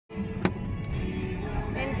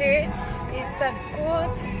good. It's a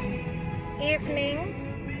good evening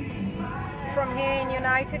from here in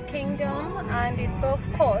United Kingdom, and it's of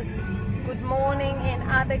course good morning in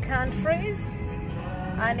other countries.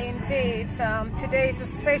 And indeed, today is a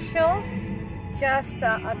special, just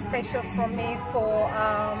a special from me for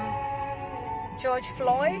George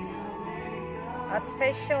Floyd. A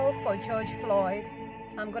special for George Floyd.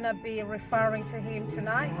 I'm gonna be referring to him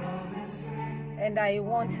tonight, and I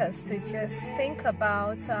want us to just think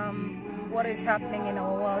about what is happening in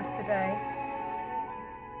our world today.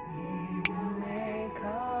 Make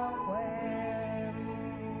a way.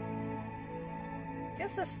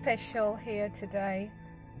 Just a special here today,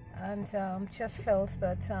 and just felt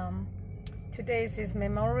that today is his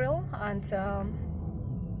memorial, and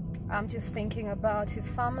I'm just thinking about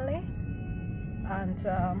his family and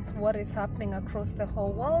what is happening across the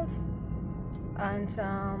whole world. And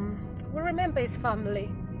we remember his family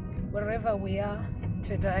wherever we are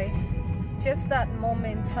today. Just that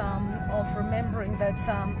moment of remembering that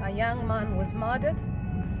a young man was murdered.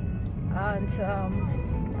 And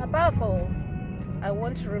above all, I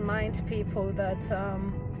want to remind people that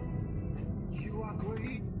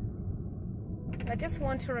I just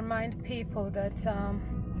want to remind people that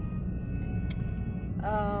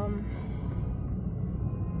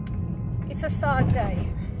it's a sad day.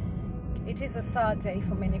 It is a sad day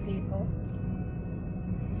for many people.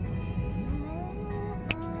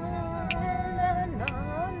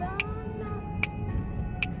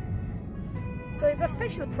 So it's a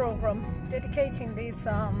special program dedicating this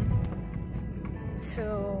to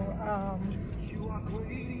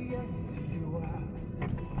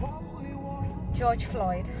George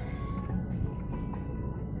Floyd.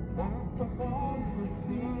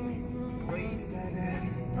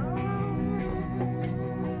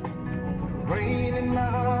 Reign in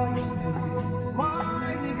majesty,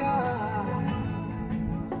 mighty God.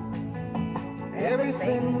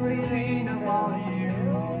 Everything written about you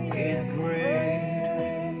is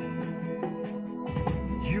great.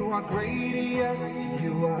 You are great, yes,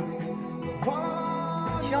 you are.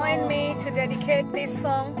 Join me to dedicate this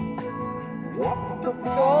song to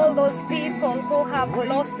all those people who have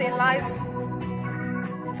lost their lives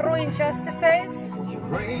through injustices.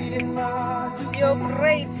 You're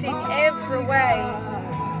great in every way,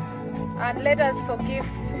 and let us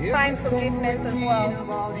find forgiveness as well.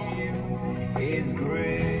 Is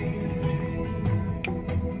great.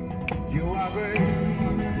 You are great.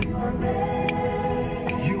 You are great.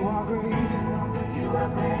 You are great. You are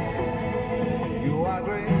great. You are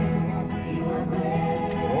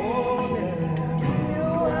great. Oh yeah. You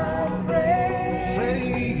are great. Say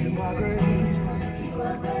you are great. You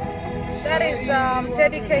are great. That is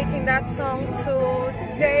dedicating that song to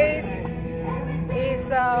days is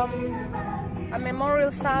a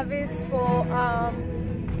memorial service for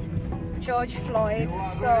George Floyd.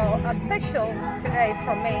 So a special today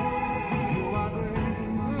from me.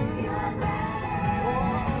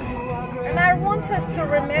 And I want us to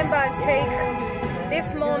remember and take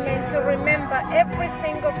this moment to remember every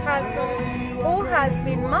single person who has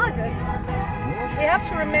been murdered. We have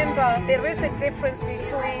to remember there is a difference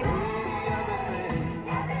between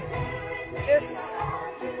just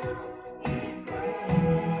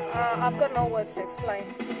I've got no words to explain.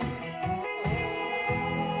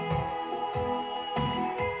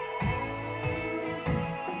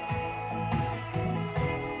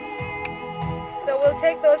 So we'll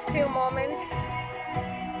take those few moments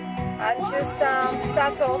and just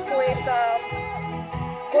start off with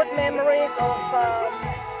good memories of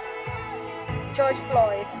George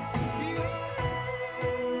Floyd.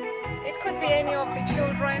 It could be any of the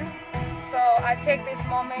children. So I take this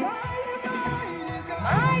moment.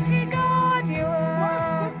 Mighty God, you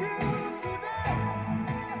are.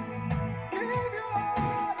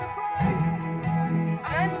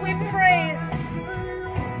 And we praise.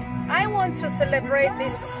 I want to celebrate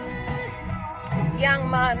this young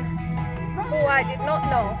man who I did not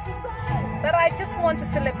know, but I just want to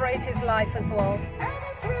celebrate his life as well.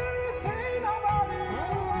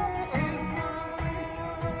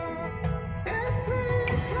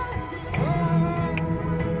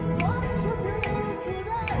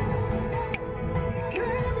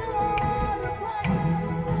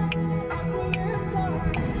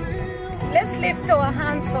 Let's lift our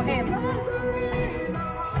hands for him.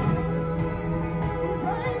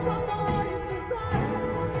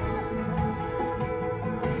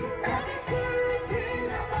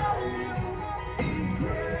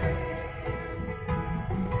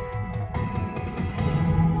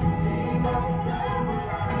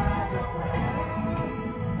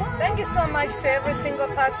 Thank you so much to every single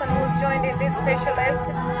person who's joined in this special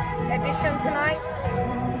edition tonight.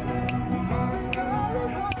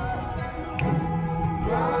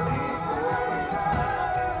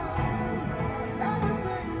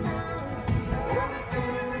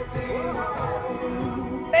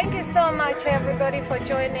 Thank you so much, everybody, for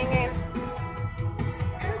joining in.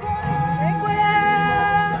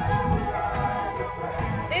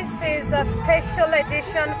 This is a special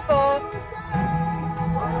edition for,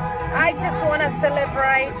 I just want to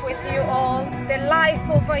celebrate with you all the life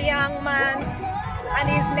of a young man, and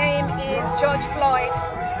his name is George Floyd.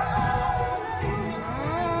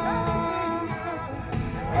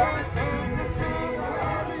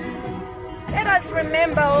 Let us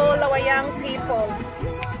remember all our young people.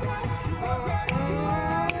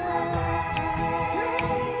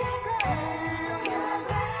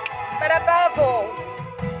 But above all,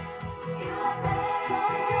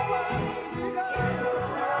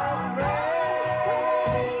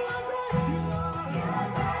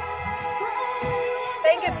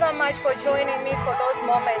 thank you so much for joining me for those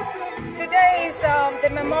moments. Today is the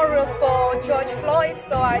memorial for George Floyd,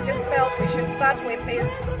 so I just felt we should start with his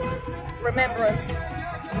remembrance.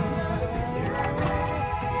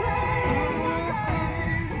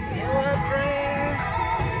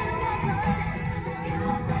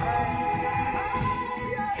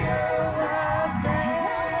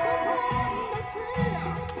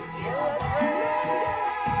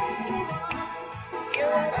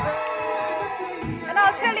 And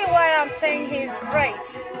I'll tell you why I'm saying he's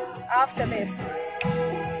great after this.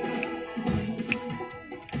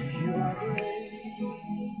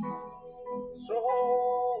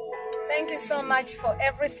 Thank you so much for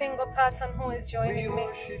every single person who is joining me.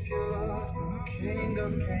 King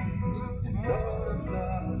of kings and Lord of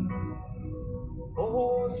lords.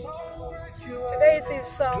 Oh, so Today is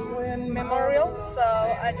his memorial, so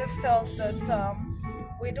I just felt that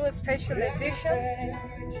we do a special edition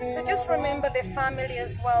to just remember the family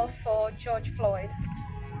as well for George Floyd.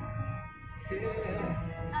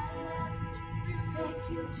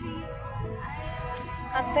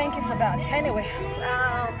 And thank you for that. Anyway,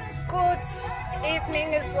 good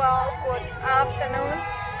evening as well, good afternoon,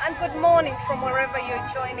 and good morning from wherever you're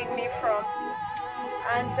joining me from.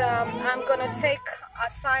 And I'm gonna take a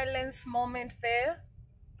silence moment there,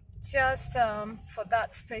 just for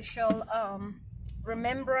that special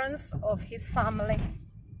remembrance of his family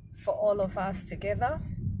for all of us together.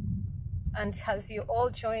 And as you all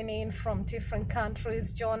join in from different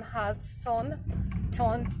countries, John Hudson,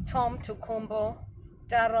 Tom Tukumbo,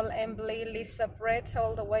 Daryl Embley, Lisa Brett,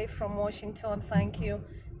 all the way from Washington, thank you.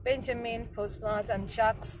 Benjamin Postmart and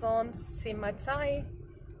Jackson Simatai,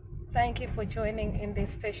 thank you for joining in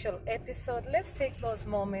this special episode. Let's take those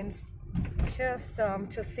moments just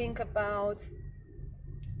to think about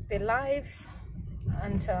the lives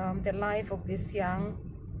and the life of this young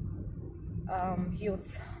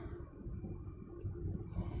youth.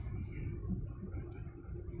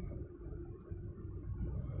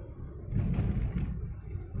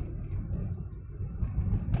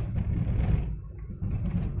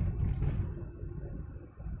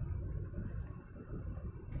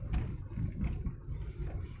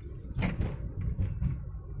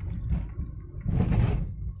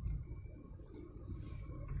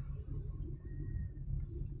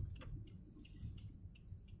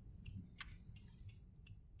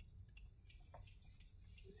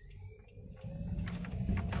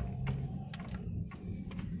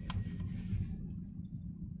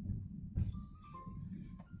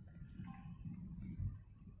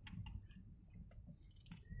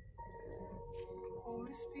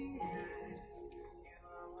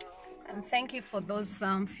 And thank you for those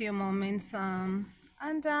few moments.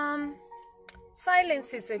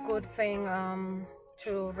 Silence is a good thing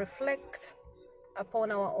to reflect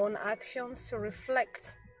upon our own actions, to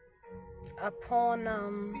reflect upon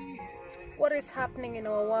what is happening in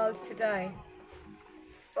our world today.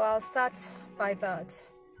 So I'll start by that.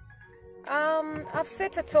 I've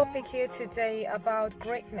set a topic here today about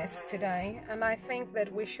greatness today, and I think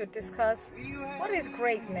that we should discuss what is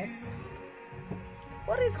greatness.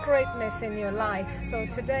 What is greatness in your life? So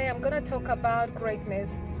today I'm going to talk about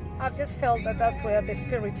greatness. I've just felt that that's where the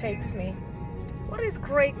Spirit takes me. What is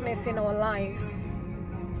greatness in our lives?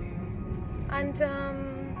 And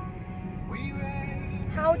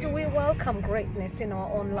how do we welcome greatness in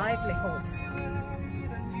our own livelihoods?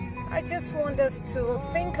 I just want us to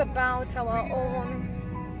think about our own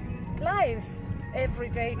lives,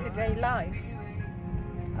 everyday to-day lives.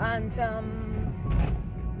 And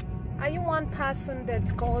are you one person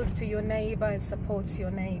that goes to your neighbor and supports your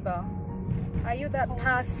neighbor? Are you that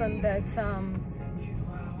person that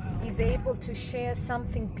is able to share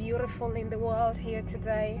something beautiful in the world here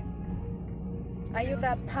today? Are you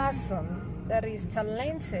that person that is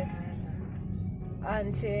talented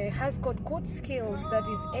and has got good skills that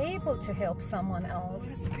is able to help someone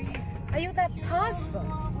else? Are you that person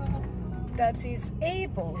that is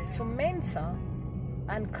able to mentor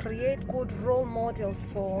and create good role models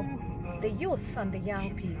for the youth and the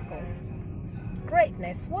young people?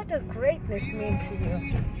 Greatness. What does greatness mean to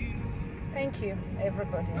you? Thank you,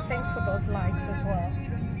 everybody. Thanks for those likes as well.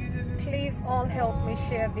 Please all help me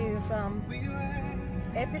share this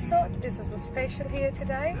episode. This is a special here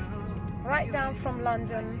today, right down from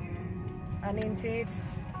London. And indeed,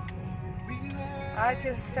 I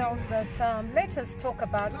just felt that let us talk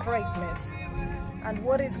about greatness and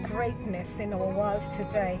what is greatness in our world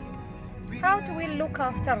today. How do we look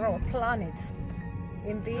after our planet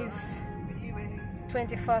in this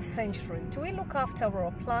 21st century? Do we look after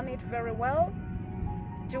our planet very well?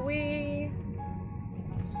 Do we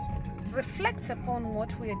reflect upon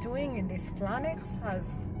what we are doing in this planet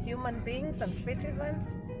as human beings and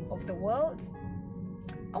citizens of the world?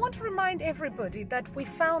 I want to remind everybody that we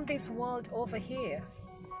found this world over here.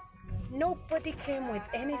 Nobody came with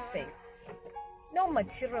anything, no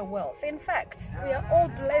material wealth. In fact, we are all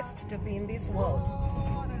blessed to be in this world.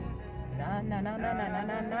 Na na na na na na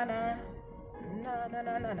na na na. Na na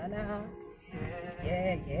na na na na.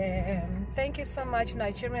 Yeah. Thank you so much,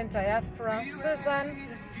 Nigerian diaspora.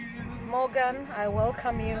 Susan, Morgan, I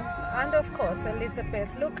welcome you. And of course, Elizabeth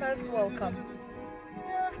Lucas, welcome.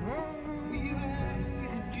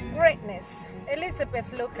 Greatness.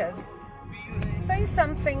 Elizabeth Lucas, say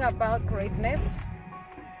something about greatness.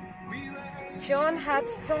 John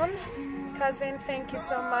Hudson, cousin, thank you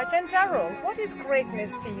so much. And Darrell, what is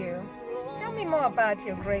greatness to you? Tell me more about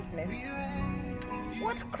your greatness.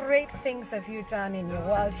 What great things have you done in your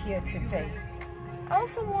world here today? I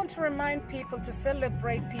also want to remind people to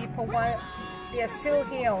celebrate people while they are still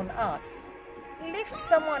here on earth. Lift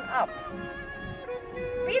someone up.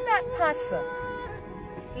 Be that person.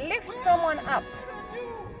 Lift someone up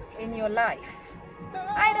in your life.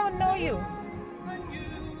 I don't know you.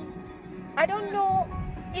 I don't know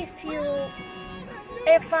if you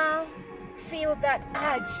ever feel that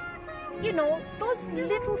urge. You know, those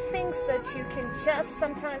little things that you can just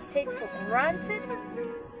sometimes take for granted.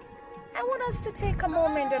 I want us to take a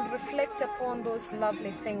moment and reflect upon those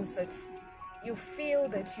lovely things that you feel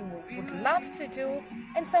that you would love to do,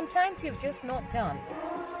 and sometimes you've just not done.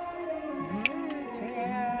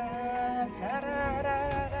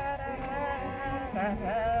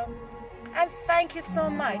 And thank you so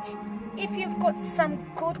much. If you've got some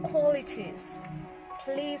good qualities,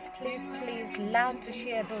 please learn to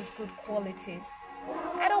share those good qualities.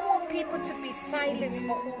 I don't want people to be silenced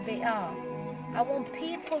for who they are. I want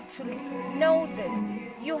people to know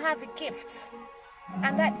that you have a gift,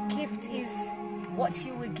 and that gift is what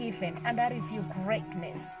you were given, and that is your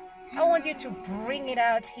greatness. I want you to bring it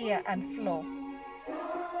out here and flow.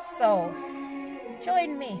 So,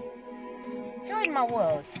 join me. Join my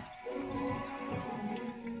world.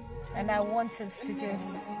 And I want us to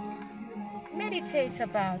just meditate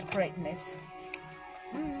about greatness.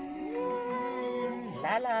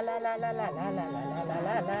 La la la la la la la la la la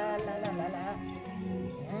la la la la la.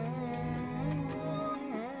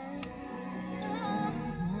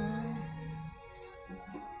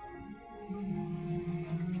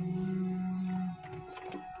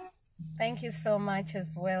 Thank you so much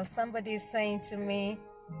as well. Somebody is saying to me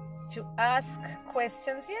to ask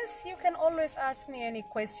questions. Yes, you can always ask me any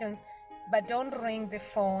questions, but don't ring the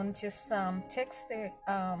phone. Just text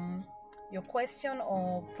your question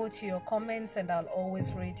or put your comments, and I'll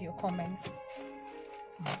always read your comments.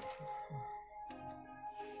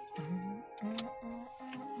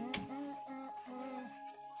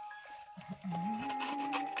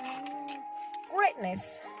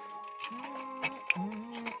 Greatness.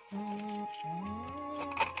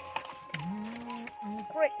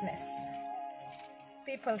 Greatness.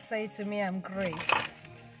 People say to me, I'm great.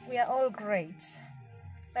 We are all great.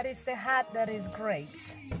 But it's the heart that is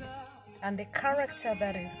great, and the character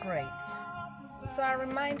that is great. So I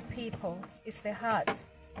remind people, it's the heart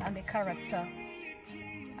and the character,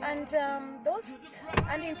 and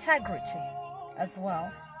and integrity as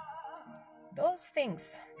well. Those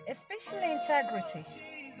things, especially integrity,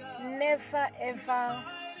 never ever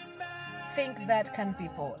think that can be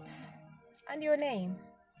bought. And your name?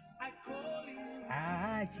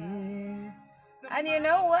 Aji. And you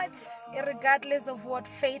know what? Regardless of what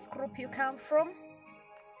faith group you come from,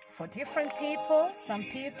 for different people, some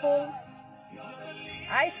people,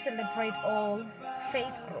 I celebrate all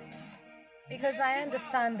faith groups because I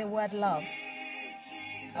understand the word love.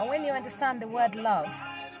 And when you understand the word love,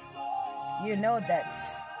 you know that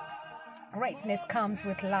greatness comes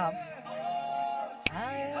with love.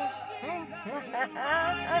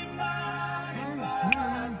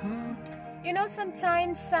 You know,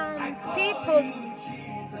 sometimes people,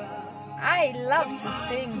 I love to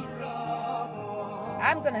sing.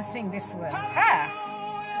 I'm gonna sing this one.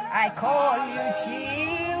 I call you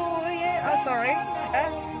Jesus. Oh, sorry.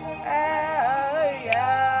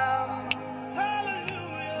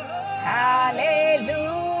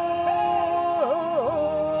 Hallelujah.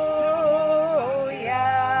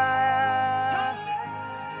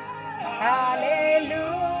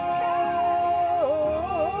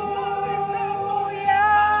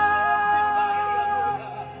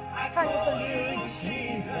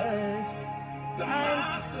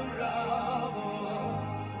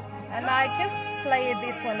 And I just play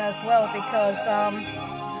this one as well because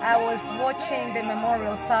I was watching the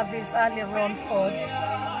memorial service earlier on for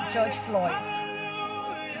George Floyd.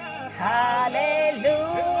 Hallelujah,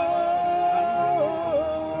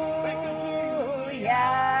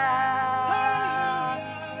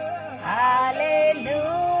 hallelujah.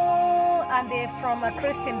 And they're from a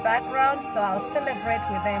Christian background, so I'll celebrate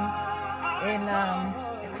with them in a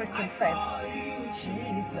Christian faith.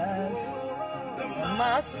 Jesus,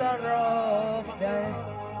 Master of the,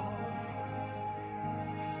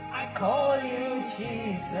 I call you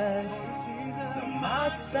Jesus,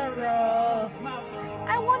 Master of.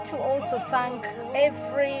 I want to also thank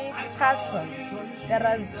every person that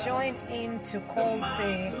has joined in to call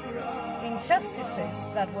the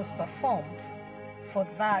injustices that was performed for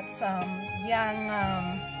that young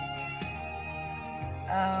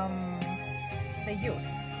the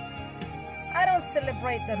youth. I don't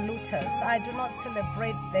celebrate the looters. I do not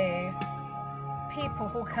celebrate the people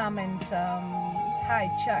who come and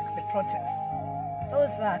hijack the protest.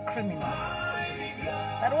 Those are criminals.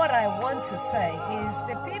 But what I want to say is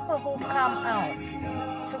the people who come out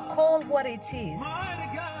to call what it is,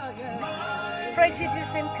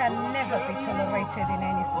 prejudice can never be tolerated in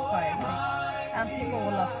any society. And people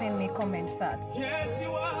will have seen me comment that.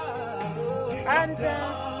 And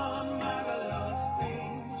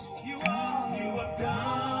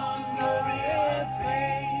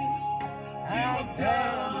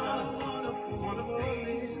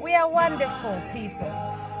we are wonderful people,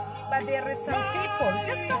 but there are some people,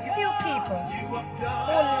 just some few people,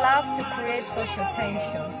 who love to create social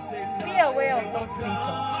tension. Be aware of those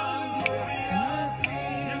people.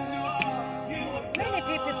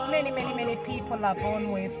 Many people are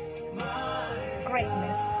born with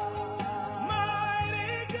greatness.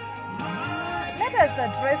 Let us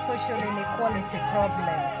address social inequality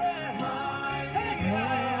problems.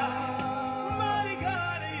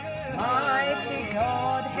 Mighty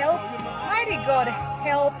God,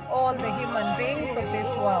 help all the human beings of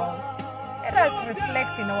this world. Let us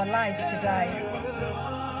reflect in our lives today.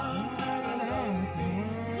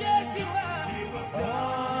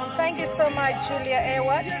 Thank you so much, Julia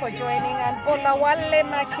Ewart, for joining, and Bolawale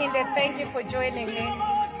Makinde, thank you for joining me.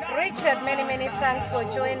 Richard, many thanks for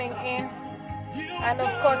joining in. And of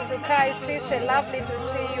course, Sukai Sise, lovely to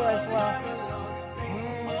see you as well.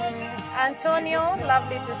 Antonio,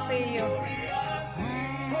 lovely to see you.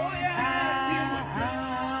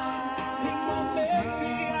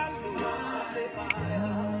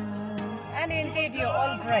 And indeed, you're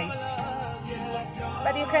all great.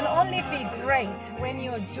 But you can only be great when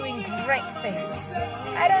you're doing great things.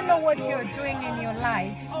 I don't know what you're doing in your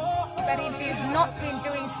life, but if you've not been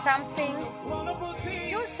doing something,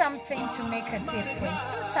 do something to make a difference.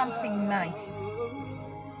 Do something nice.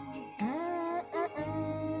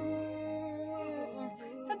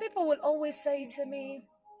 Some people will always say to me,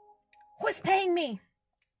 who's paying me?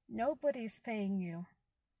 Nobody's paying you.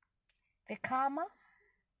 The karma,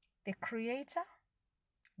 the creator,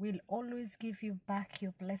 will always give you back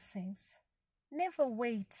your blessings. Never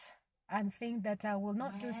wait and think that I will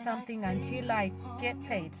not do something until I get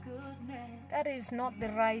paid. That is not the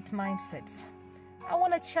right mindset. I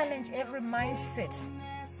want to challenge every mindset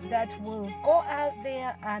that will go out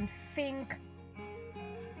there and think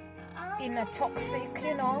in a toxic,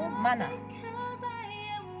 manner.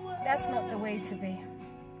 That's not the way to be.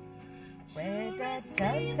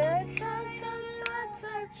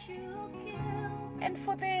 And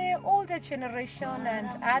for the older generation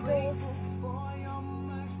and adults,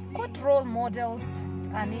 good role models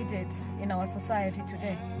are needed in our society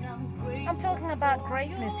today. I'm talking about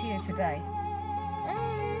greatness here today.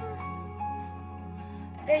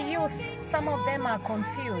 The youth, some of them are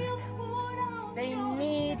confused. They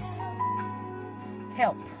need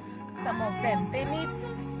help. Some of them, they need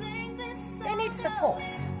support.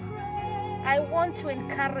 I want to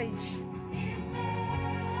encourage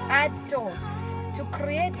adults to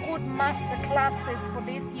create good master classes for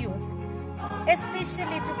these youths,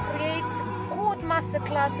 especially to create good master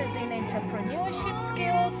classes in entrepreneurship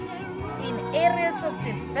skills, in areas of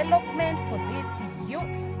development for these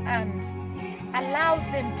youths, and allow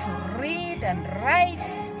them to read and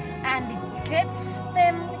write, and get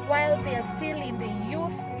them while they are still in the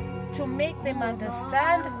youth, to make them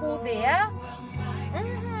understand who they are.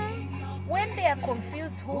 When they are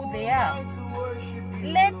confused who they are,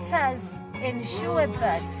 let us ensure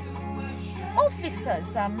that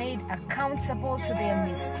officers are made accountable to their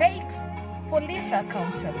mistakes. Police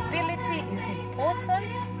accountability is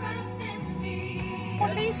important.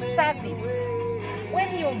 Police service,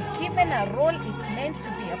 when you're given a role, it's meant to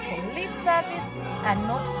be a police service and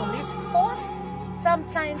not police force.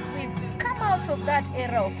 Sometimes we've come out of that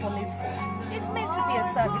era of police force. It's meant to be a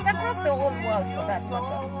service across the whole world, for that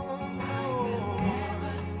matter.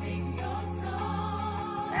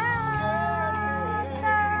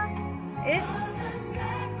 Is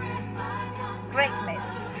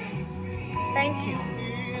greatness. Thank you.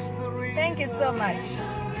 Thank you so much.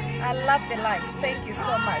 I love the likes. Thank you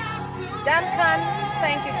so much. Duncan,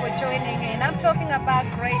 thank you for joining in. I'm talking about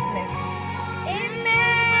greatness.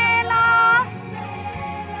 Imela.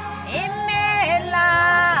 Imela.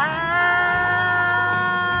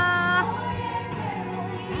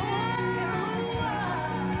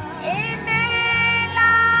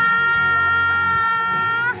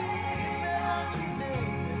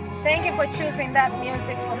 Thank you for choosing that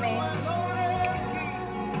music for me.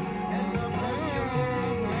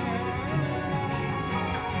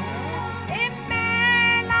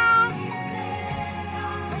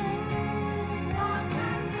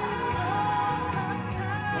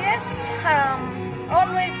 Yes,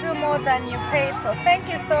 always do more than you pay for. Thank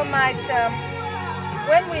you so much.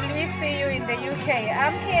 When will we see you in the UK?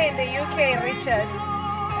 I'm here in the UK, Richard.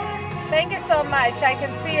 Thank you so much. I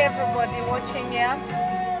can see everybody watching here.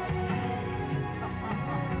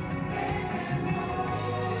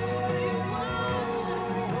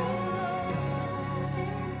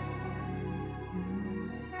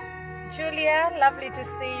 Julia, lovely to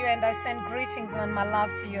see you, and I send greetings and my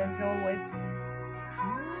love to you as always.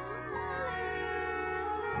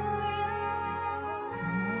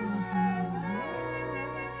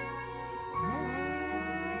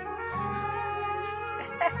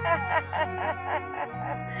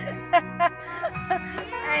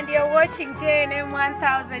 And you're watching JNM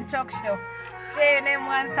 1000 Talk Show. JNM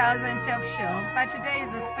 1000 Talk Show. But today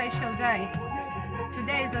is a special day.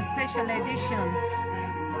 Today is a special edition.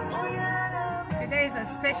 Today is a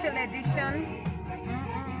special edition.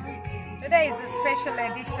 Today is a special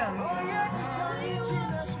edition.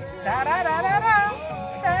 Ta-ra-ra-ra-ra.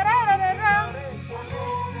 Ta-ra-ra-ra-ra.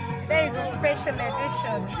 Today is a special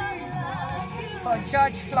edition for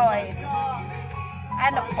George Floyd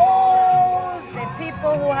and all the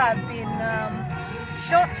people who have been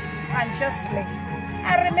shot unjustly.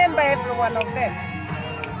 I remember every one of them.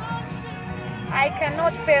 I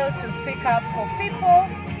cannot fail to speak up for people,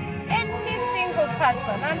 any single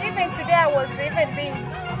person. And even today I was even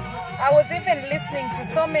listening to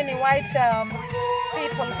so many white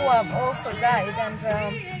people who have also died, and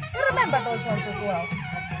you remember those ones as well.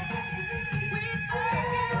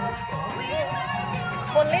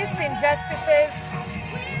 Police injustices,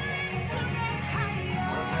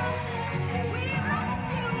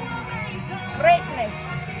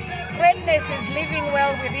 greatness is living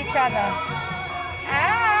well with each other.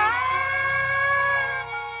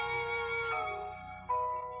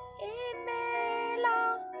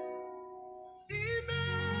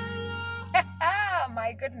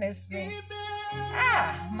 My goodness me.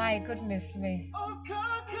 My goodness me.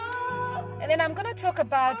 And then I'm going to talk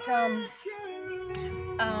about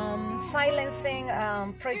silencing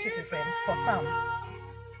prejudice for some.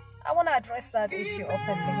 I want to address that issue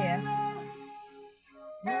openly here.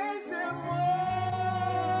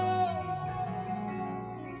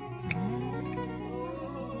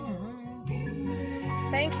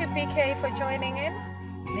 Thank you, PK, for joining in.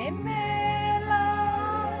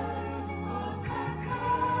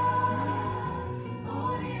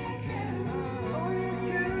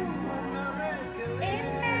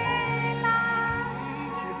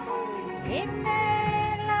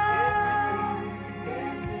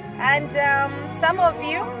 And some of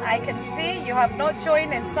you, I can see you have not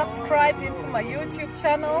joined and subscribed into my YouTube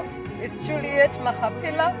channel. It's Juliet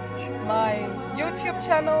Mahapila, my YouTube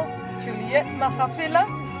channel, Juliet Mahapila.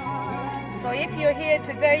 So if you're here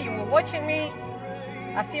today, you were watching me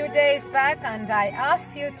a few days back and I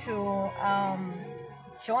asked you to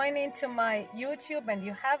join into my YouTube and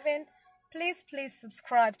you haven't, please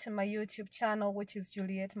subscribe to my YouTube channel, which is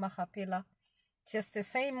Juliet Mahapila, just the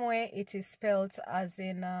same way it is spelled as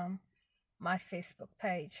in my Facebook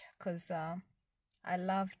page, because I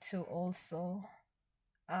love to also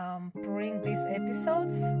bring these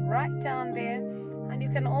episodes right down there, and you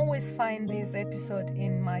can always find this episode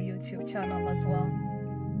in my YouTube channel as well.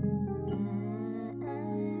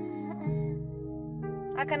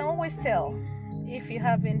 I can always tell if you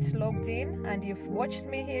haven't logged in and you've watched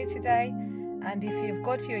me here today, and if you've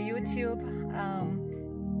got your YouTube,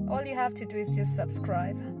 all you have to do is just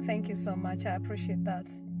subscribe. Thank you so much. I appreciate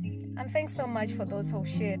that. And thanks so much for those who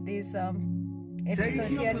shared this episode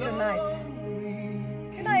here tonight.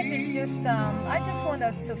 Tonight is just, I just want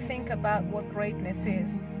us to think about what greatness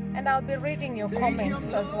is. And I'll be reading your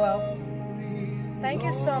comments as well. Thank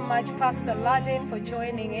you so much, Pastor Lade, for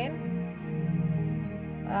joining in.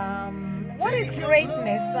 What is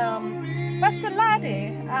greatness? Pastor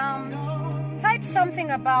Lade, type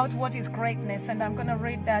something about what is greatness, and I'm going to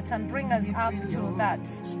read that and bring us up to that.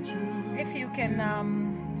 If you can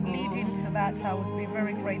lead into that, I would be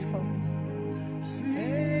very grateful.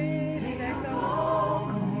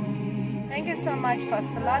 Thank you so much,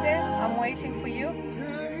 Pastor Lade. I'm waiting for you.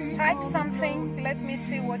 Type something. Let me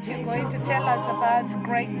see what you're going to tell us about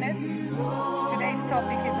greatness. Today's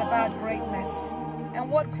topic is about greatness and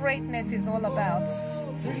what greatness is all about.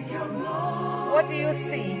 What do you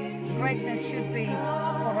see greatness should be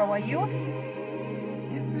for our youth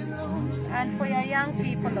and for your young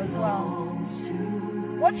people as well?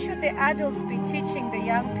 What should the adults be teaching the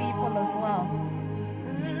young people as well?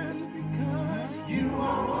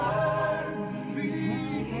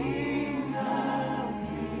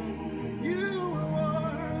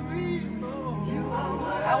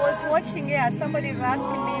 I was watching, somebody's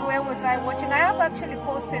asking me where was I watching. I have actually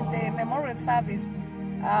posted the memorial service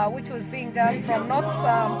which was being done from North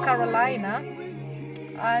Carolina,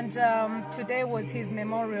 and today was his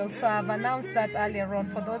memorial, so I've announced that earlier on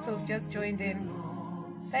for those who've just joined in.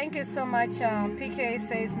 Thank you so much. PK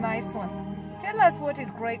says nice one. Tell us what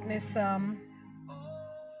is greatness.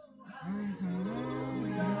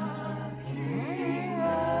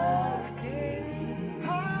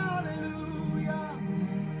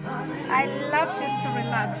 I love just to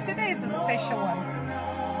relax. Today is a special one.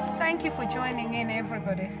 Thank you for joining in,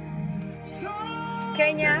 everybody.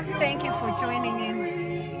 Kenya, thank you for joining in.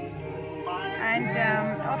 And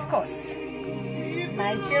of course,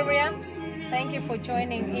 Nigeria, thank you for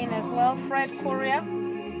joining in as well. Fred Korea,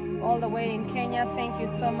 all the way in Kenya, thank you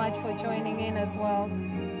so much for joining in as well.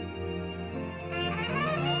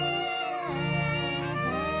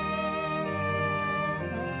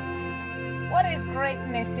 What is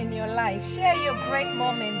greatness in your life? Share your great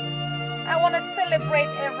moments. I want to celebrate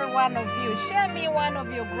every one of you. Share me one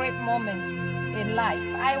of your great moments in life.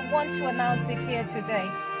 I want to announce it here today.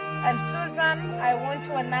 And Susan, I want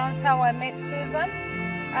to announce how I met Susan.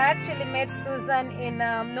 I actually met Susan in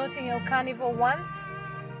Notting Hill Carnival once.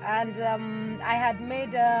 And I had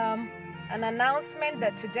made an announcement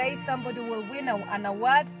that today somebody will win an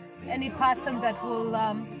award. Any person that will,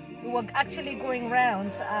 we were actually going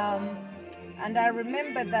around. And I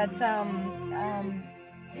remember that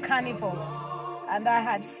carnival, and I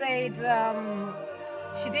had said,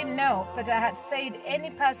 she didn't know, but I had said any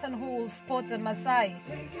person who will spot a Maasai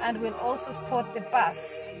and will also spot the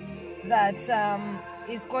bus that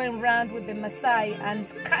is going around with the Maasai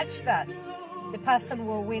and catch that, the person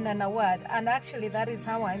will win an award. And actually that is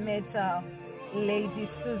how I met Lady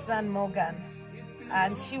Susan Morgan,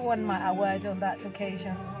 and she won my award on that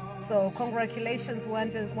occasion. So congratulations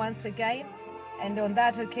once again. And on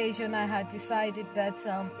that occasion, I had decided that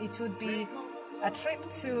it would be a trip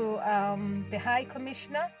to the High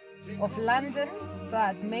Commissioner of London. So I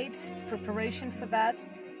had made preparation for that.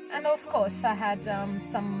 And of course, I had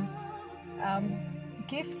some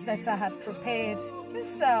gift that I had prepared,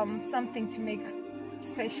 just something to make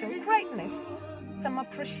special. Greatness, some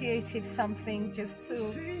appreciative something, just to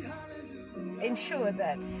ensure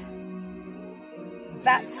that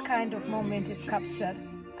that kind of moment is captured.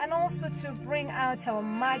 And also to bring out our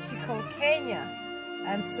magical Kenya,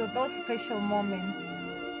 and so those special moments.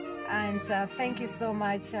 And thank you so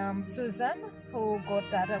much, Susan, who got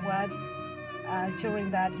that award during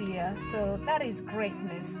that year. So that is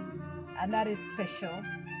greatness, and that is special.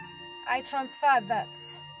 I transfer that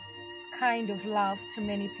kind of love to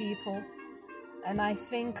many people, and I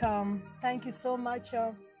think thank you so much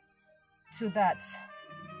to that.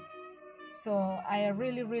 So I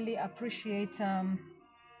really appreciate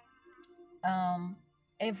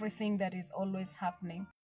everything that is always happening.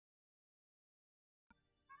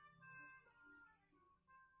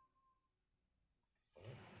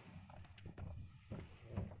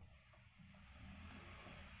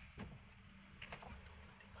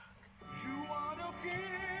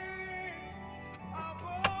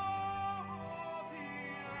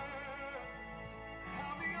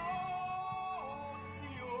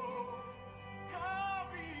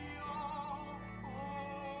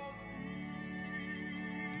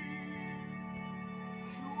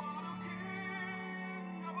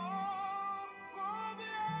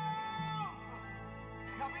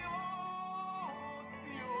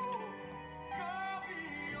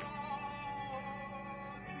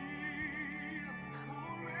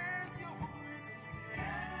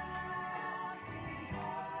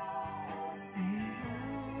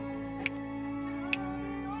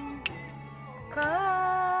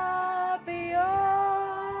 happy. Oh.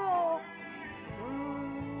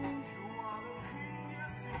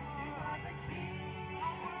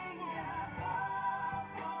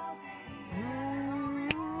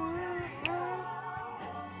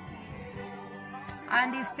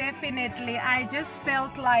 And it's definitely, I just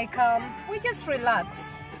felt like we just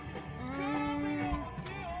relax.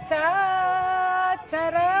 Ta ta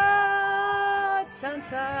ra, ta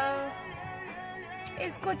ta.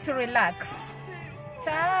 It's good to relax.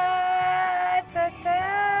 Ta ta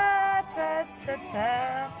ta ta ta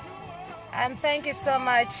ta. And thank you so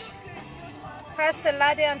much, Pastor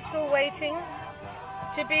Ladi. I'm still waiting.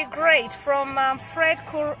 To be great, from Fred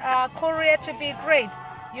Courier. To be great,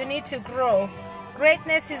 you need to grow.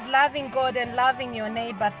 Greatness is loving God and loving your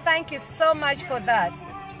neighbor. Thank you so much for that.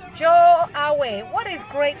 Joe Awe, what is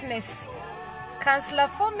greatness? Counselor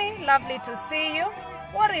Fumi, lovely to see you.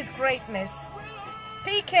 What is greatness?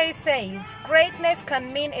 PK says, greatness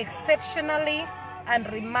can mean exceptionally and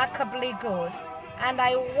remarkably good. And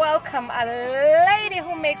I welcome a lady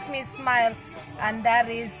who makes me smile, and that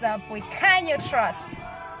is Boikanyo Trust.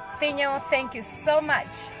 Finyo, thank you so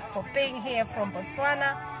much for being here from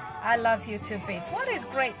Botswana. I love you to bits. What is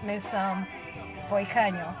greatness,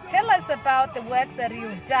 Boikanyo? Tell us about the work that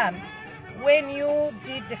you've done when you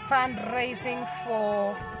did the fundraising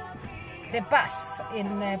for the bus in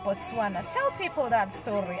Botswana. Tell people that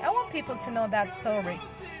story. I want people to know that story.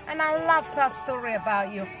 And I love that story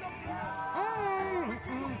about you.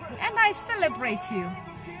 And I celebrate you.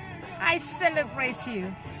 I celebrate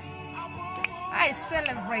you. I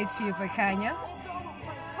celebrate you, Boikanyo.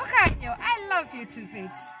 Boikanyo, I love you to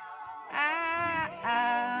bits.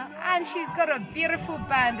 And she's got a beautiful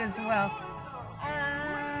band as well.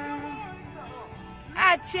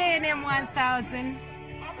 JNM 1000.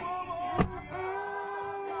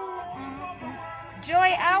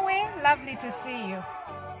 Joy Awe, lovely to see you.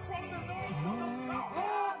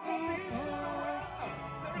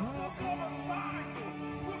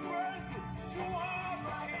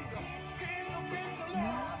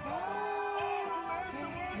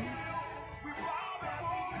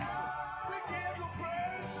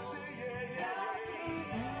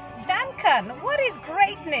 Duncan, what is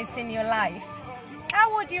greatness in your life?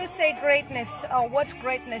 How would you say greatness, or what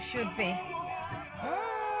greatness should be?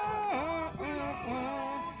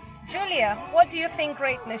 Julia, what do you think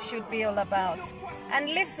greatness should be all about? And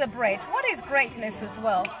Lisa Brett, what is greatness as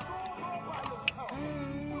well?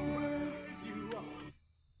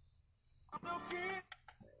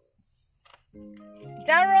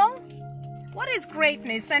 Daryl, what is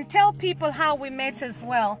greatness? And tell people how we met as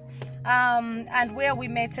well. And where we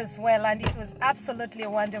met as well, and it was absolutely a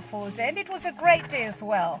wonderful day, and it was a great day as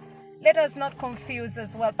well. Let us not confuse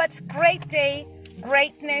as well, but great day,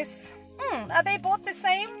 greatness, are they both the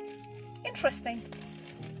same? Interesting.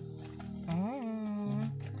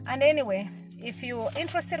 And anyway, if you're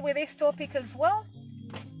interested with this topic as well,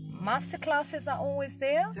 master classes are always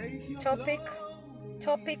there.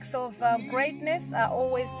 Topics of greatness are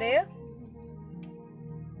always there.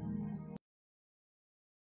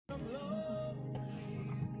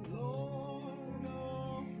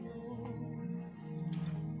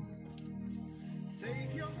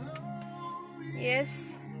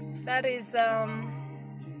 Yes, that is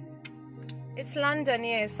it's London.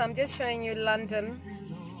 Yes, I'm just showing you London.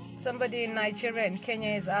 Somebody in Nigeria and Kenya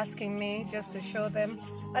is asking me just to show them,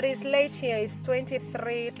 but it's late here. It's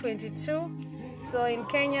 23:22, so in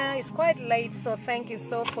Kenya it's quite late. So thank you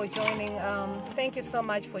so for joining. Thank you so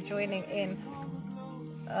much for joining in.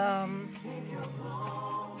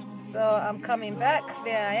 So I'm coming back.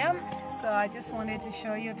 There I am. So I just wanted to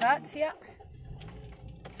show you that. Yeah.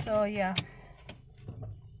 So yeah.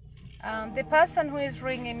 The person who is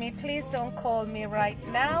ringing me, please don't call me right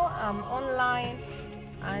now. I'm online,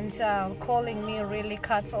 and calling me really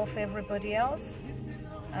cuts off everybody else.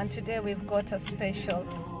 And today we've got a special.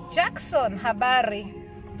 Jackson Habari,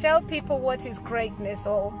 tell people what is greatness,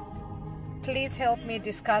 or please help me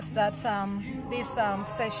discuss that this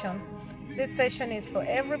session. This session is for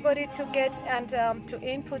everybody to get and to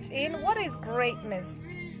input in. What is greatness?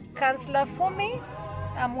 Counselor Fumi,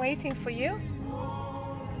 I'm waiting for you.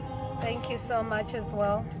 Thank you so much as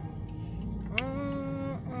well.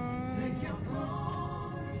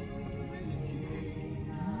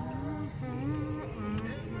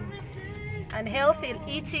 And healthy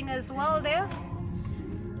eating as well there.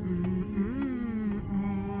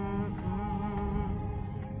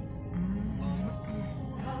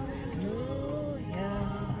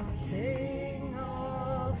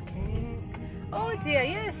 Oh dear,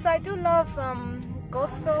 yes, I do love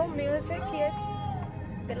gospel music, yes.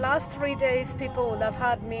 The last 3 days people would have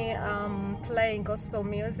had me playing gospel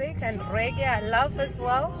music and reggae. I love as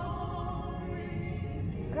well.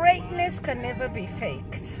 Greatness can never be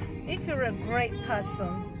faked. If you're a great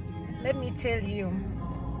person, let me tell you,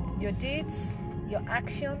 your deeds, your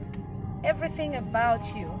action, everything about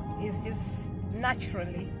you is just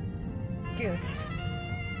naturally good.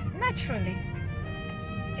 Naturally.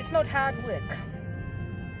 It's not hard work.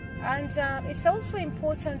 And it's also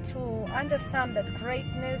important to understand that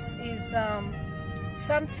greatness is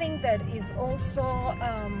something that is also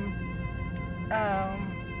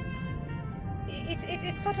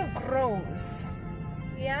it sort of grows,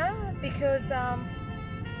 yeah, because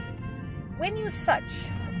when you search,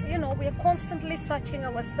 you know, we are constantly searching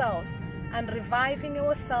ourselves and reviving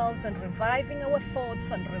ourselves and reviving our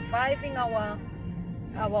thoughts and reviving our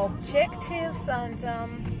objectives. And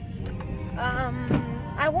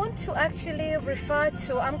I want to actually refer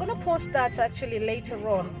to, I'm going to post that actually later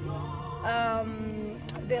on.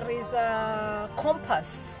 There is a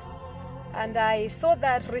compass, and I saw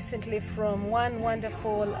that recently from one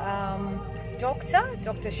wonderful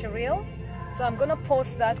Dr. Cheryl. So I'm going to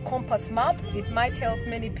post that compass map. It might help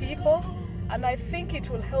many people, and I think it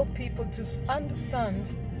will help people to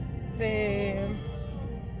understand the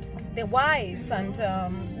whys and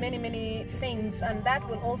many things, and that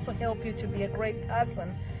will also help you to be a great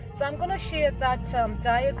person. So I'm going to share that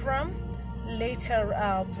diagram later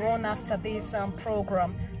on after this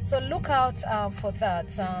program. So look out for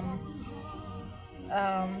that.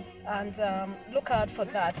 Look out for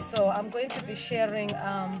that. So I'm going to be sharing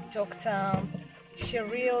Dr.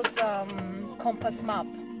 Cheryl's compass map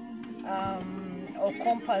or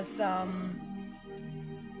compass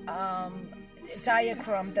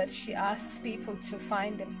diagram that she asks people to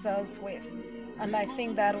find themselves with, and I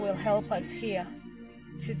think that will help us here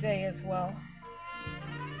today as well.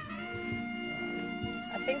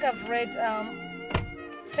 I think I've read.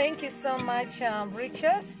 Thank you so much,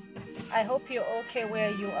 Richard. I hope you're okay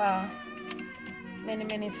where you are.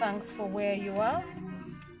 Many thanks for where you are.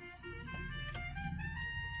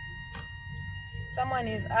 Someone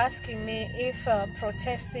is asking me if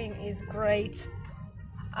protesting is great.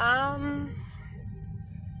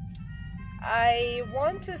 I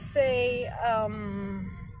want to say,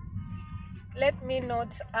 let me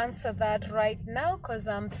not answer that right now, because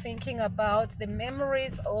I'm thinking about the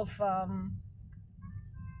memories of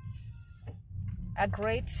a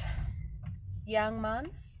great young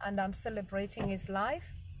man, and I'm celebrating his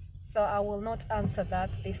life. So I will not answer that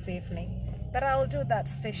this evening, but I will do that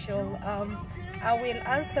special. I will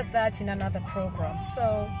answer that in another program,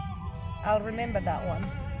 so I'll remember that one.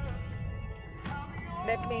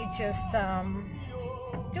 Let me just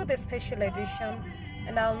do the special edition,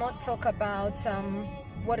 and I'll not talk about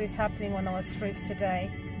what is happening on our streets today,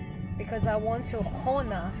 because I want to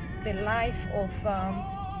honor the life of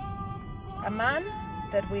a man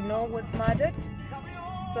that we know was murdered.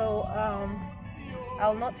 So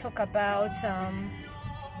I'll not talk about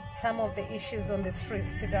some of the issues on the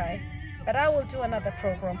streets today, but I will do another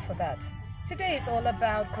program for that. Today is all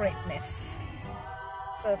about greatness.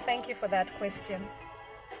 So thank you for that question.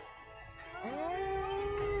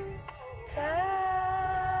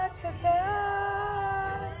 Ta, ta, ta,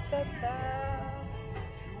 ta, ta.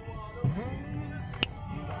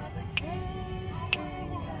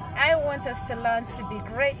 I want us to learn to be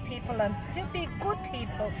great people and to be good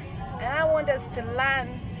people, and I want us to learn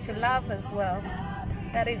to love as well.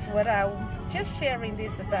 That is what I'm just sharing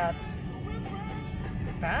this about.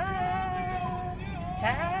 Ta,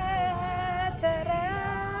 ta, ta,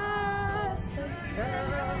 ta, ta, ta.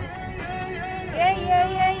 Yeah.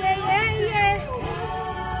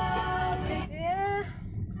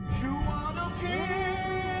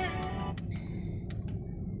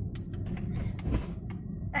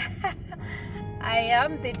 I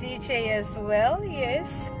am the DJ as well,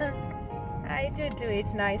 yes. I do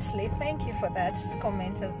it nicely. Thank you for that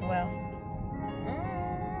comment as well.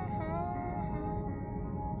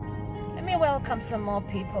 Let me welcome some more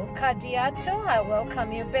people. Kadiato, I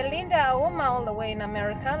welcome you. Belinda Auma, all the way in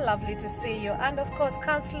America. Lovely to see you. And of course,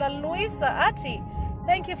 Councillor Luisa Ati,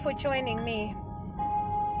 thank you for joining me.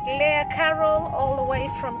 Claire Carroll, all the way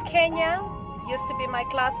from Kenya. Used to be my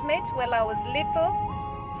classmate when I was little.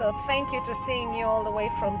 So thank you to seeing you all the way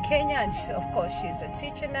from Kenya. And of course, she's a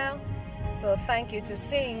teacher now. So thank you to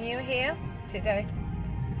seeing you here today.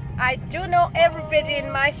 I do know everybody in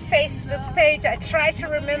my Facebook page. I try to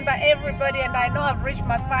remember everybody, and I know I've reached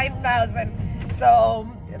my 5,000. So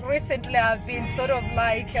recently I've been sort of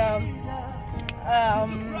like,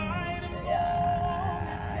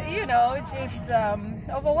 you know, just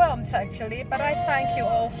overwhelmed actually. But I thank you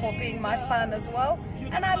all for being my fan as well.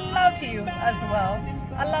 And I love you as well.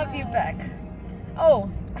 I love you back. Oh,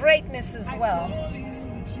 greatness as well.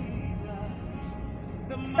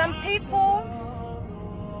 Some people,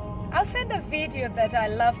 I'll send a video that I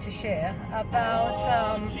love to share about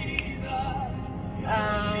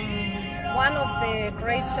one of the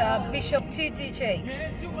great Bishop T.D.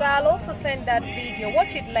 Jakes. So I'll also send that video.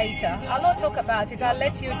 Watch it later. I'll not talk about it. I'll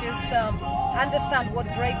let you just understand what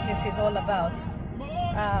greatness is all about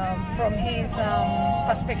from his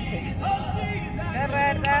perspective.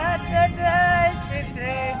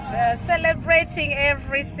 Celebrating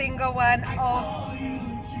every single one of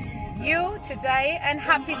you today, and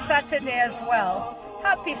happy Saturday as well.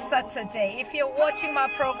 Happy Saturday. If you're watching my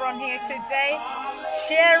program here today,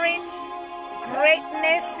 share it.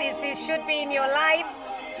 Greatness it should be in your life.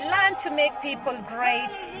 Learn to make people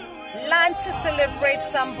great. Learn to celebrate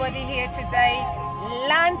somebody here today.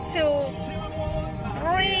 Learn to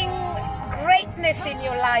bring greatness in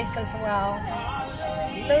your life as well.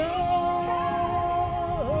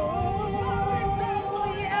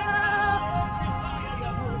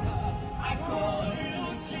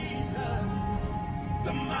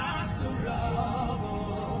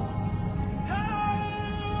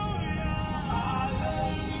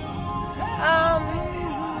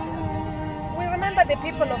 We remember the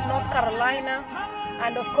people of North Carolina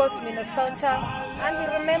and of course Minnesota, and we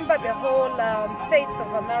remember the whole states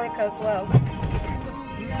of America as well.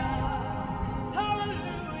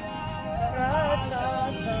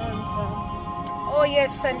 Oh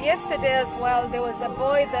yes, and yesterday as well there was a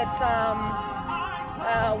boy that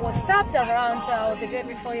was stabbed around the day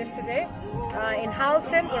before yesterday in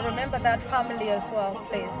Houston. We remember that family as well,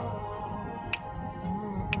 please.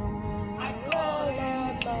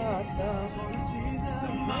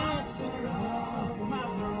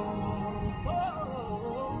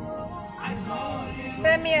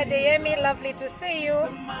 Femi Adeyemi, lovely to see you.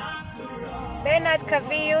 Bernard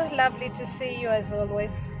Cavillo, lovely to see you as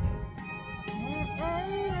always.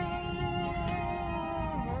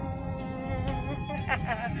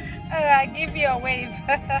 I give you a wave.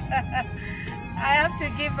 I have to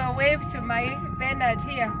give a wave to my Bernard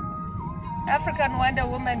here. African Wonder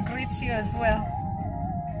Woman greets you as well.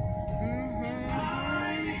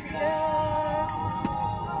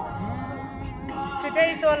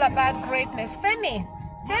 Today is all about greatness. Femi,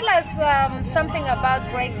 tell us something about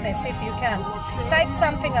greatness if you can. Type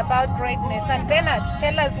something about greatness. And Bernard,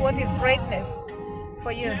 tell us what is greatness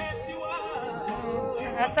for you.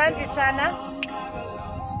 Asante sana.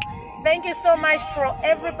 Thank you so much for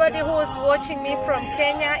everybody who is watching me from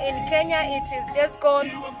Kenya. In Kenya, it is just gone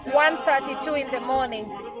 1:32 in the morning.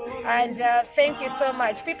 And thank you so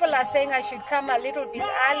much. People are saying I should come a little bit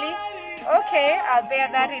early. Okay, I'll bear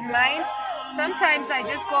that in mind. Sometimes I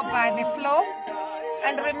just go by the flow.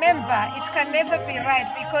 And remember, it can never be right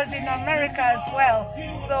because in America as well.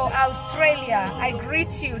 So Australia, I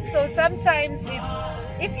greet you. So sometimes it's,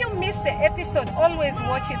 if you miss the episode, always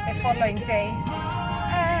watch it the following day.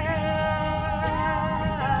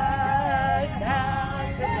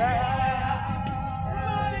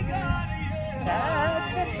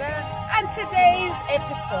 And today's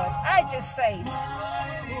episode, I just said,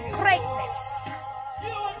 greatness.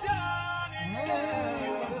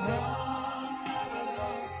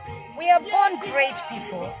 We are born great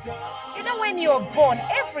people. You know, when you're born,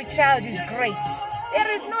 every child is great.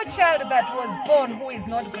 There is no child that was born who is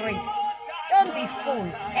not great. Don't be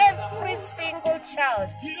fooled. Every single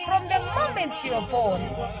child, from the moment you're born,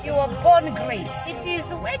 you are born great. It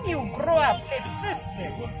is when you grow up, the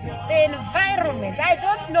system, the environment, I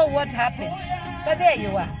don't know what happens, but there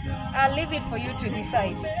you are. I'll leave it for you to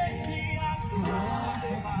decide.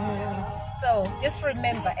 So just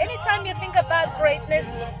remember, anytime you think about greatness,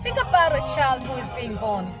 think about a child who is being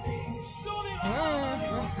born.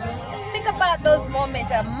 Think about those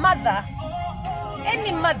moments a mother,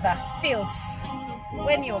 any mother feels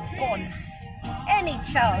when you're born. Any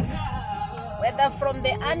child, whether from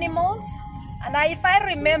the animals. And if I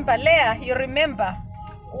remember, Leah, you remember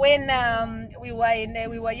when we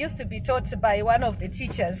were used to be taught by one of the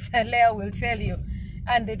teachers, Leah will tell you,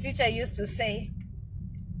 and the teacher used to say,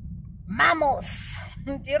 mammals.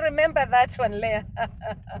 Do you remember that one, Leah?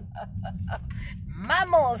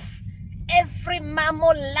 Mammals. Every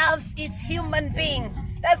mammal loves its human being.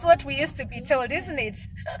 That's what we used to be told, isn't it?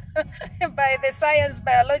 By the science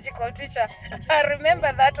biological teacher. I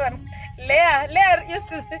remember that one. Leah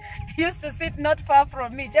used to sit not far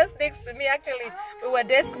from me, just next to me. Actually, we were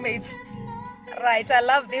desk mates. Right, I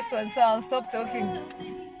love this one, so I'll stop talking.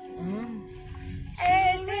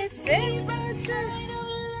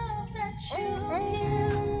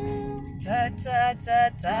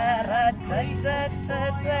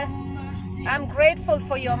 I'm grateful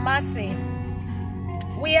for your mercy.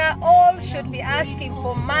 We are all should be asking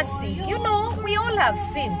for mercy. You know, we all have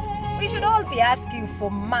sinned. We should all be asking for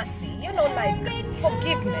mercy, you know, like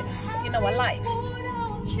forgiveness in our lives.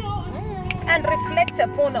 And reflect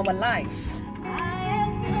upon our lives.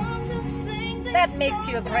 That makes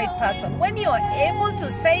you a great person. When you are able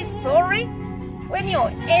to say sorry, when you're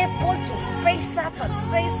able to face up and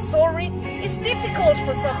say sorry, it's difficult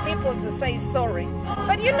for some people to say sorry.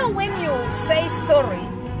 But you know, when you say sorry,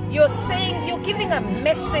 you're giving a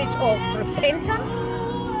message of repentance.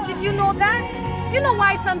 Did you know that? Do you know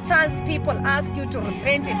why sometimes people ask you to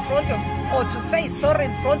repent in front of, or to say sorry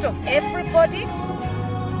in front of everybody?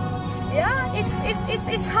 Yeah,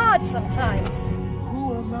 it's hard sometimes.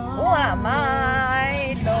 Who am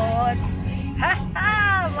I, Lord? Ha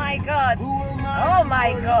ha, my God. Oh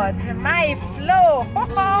my God, my flow.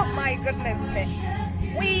 Oh my goodness me.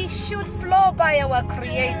 We should flow by our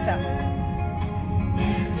Creator.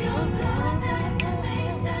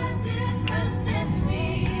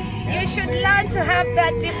 You should learn to have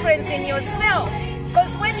that difference in yourself.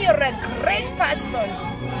 Because when you're a great person,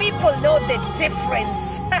 people know the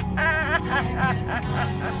difference.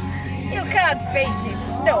 You can't fake it.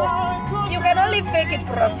 No. You can only fake it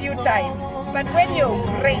for a few times. But when you're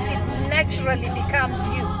great, it naturally becomes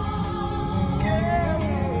you.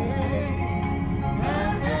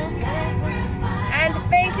 And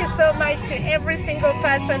thank you so much to every single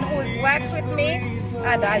person who's worked with me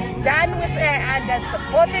and has done with and has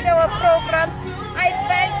supported our programs. I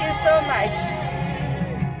thank you so much.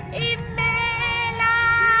 Imela!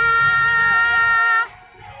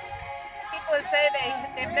 People say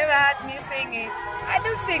they've never heard me sing it. I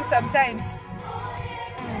do sing sometimes.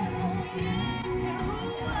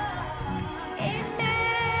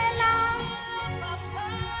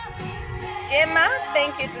 Gemma,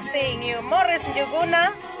 thank you to seeing you. Morris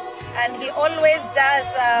Njuguna, and he always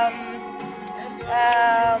does,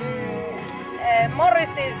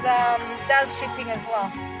 Morris does shipping as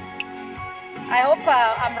well. I hope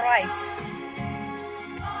I'm right.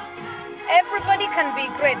 Everybody can be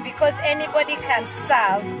great because anybody can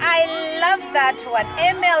serve. I love that one.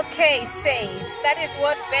 MLK said, that is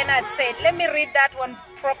what Bernard said. Let me read that one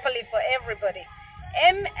properly for everybody.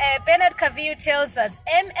 Bernard Cavill tells us,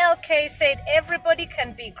 MLK said everybody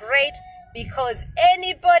can be great because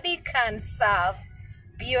anybody can serve.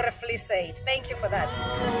 Beautifully said. Thank you for that.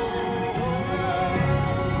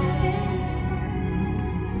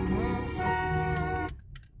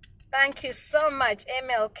 Thank you so much,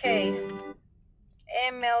 MLK.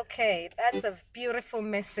 MLK, that's a beautiful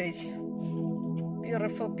message.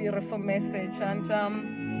 Beautiful, beautiful message.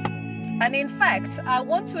 And in fact, I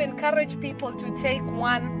want to encourage people to take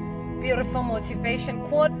one beautiful motivation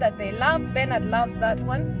quote that they love. Bernard loves that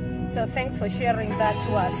one. So thanks for sharing that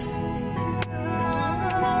to us.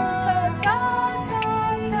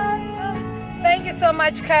 Thank you so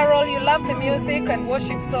much, Carol. You love the music and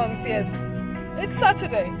worship songs. Yes, it's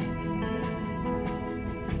Saturday.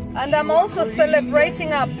 And I'm also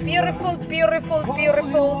celebrating a beautiful, beautiful,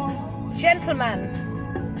 beautiful gentleman.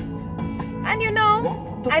 And you know,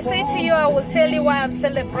 I say to you, I will tell you why I'm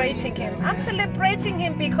celebrating him. I'm celebrating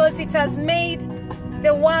him because it has made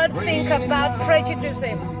the world think about prejudice.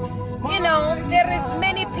 You know, there is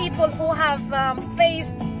many people who have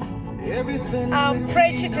faced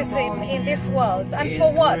prejudice in this world. And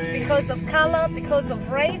for what? Because of color, because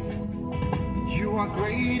of race. You are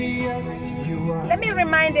great, yes, you are. Let me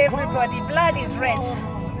remind everybody, blood is red.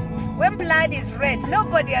 When blood is red,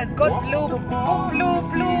 nobody has got blue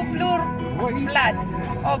blood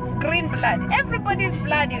or green blood. Everybody's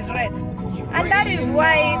blood is red. And that is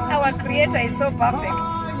why our Creator is so perfect.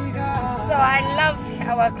 So I love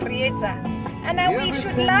our Creator. And we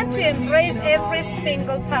should learn to embrace every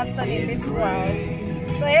single person in this world.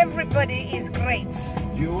 So everybody is great.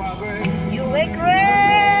 You are great. You are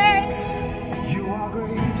great. You are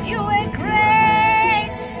great. You are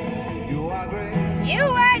great. You are great. You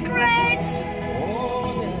are great.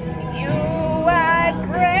 Oh, yeah. You are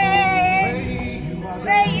great.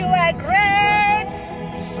 Say you are great.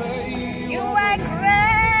 Say You are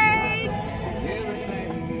great.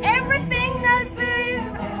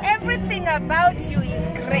 Everything about you is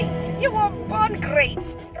great. You were born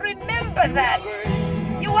great. Remember that.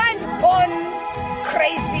 You weren't born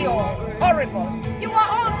crazy or horrible. You were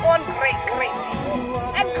all born great people.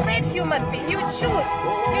 And great human being. You choose.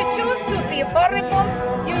 You choose to be horrible.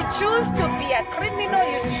 You choose to be a criminal.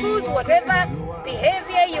 You choose whatever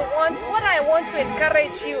behavior you want. What I want to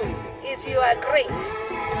encourage you is you are great.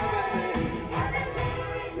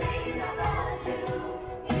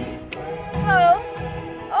 So,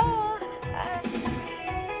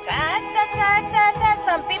 ta ta ta.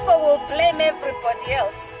 people will blame everybody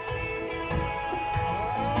else.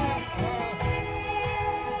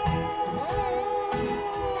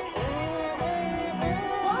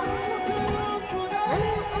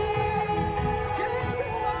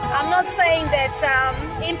 I'm not saying that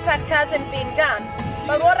impact hasn't been done,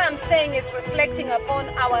 but what I'm saying is reflecting upon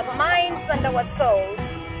our minds and our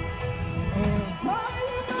souls.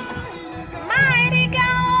 Mighty God!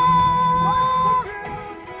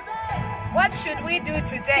 What should we do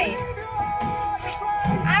today?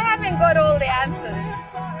 I haven't got all the answers.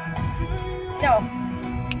 No.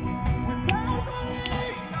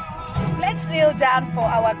 Let's kneel down for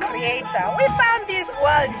our Creator. We found this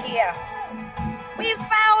world here. We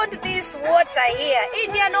found this water here.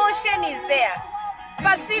 Indian Ocean is there.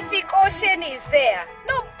 Pacific Ocean is there.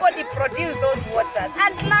 Nobody produced those waters.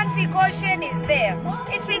 Atlantic Ocean is there.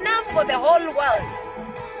 It's enough for the whole world.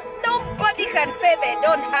 Nobody can say they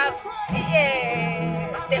don't have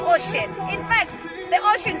the ocean. In fact, the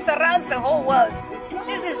ocean surrounds the whole world.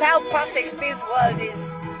 This is how perfect this world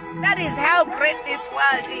is. That is how great this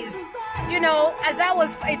world is. You know,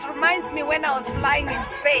 it reminds me when I was flying in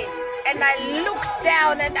Spain. And I looked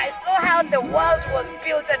down and I saw how the world was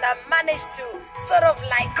built, and I managed to sort of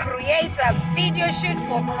like create a video shoot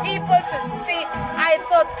for people to see. I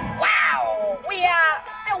thought, wow,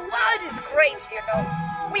 the world is great, you know.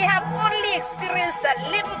 We have only experienced a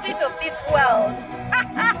little bit of this world.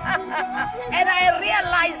 And I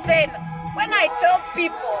realized then, when I tell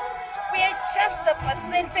people, we are just a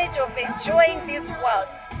percentage of enjoying this world.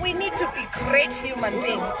 We need to be great human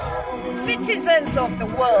beings, citizens of the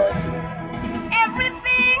world.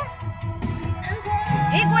 Everything.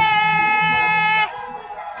 Igwe.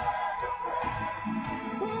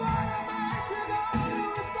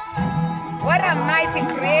 What a mighty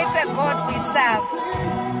creator God we serve.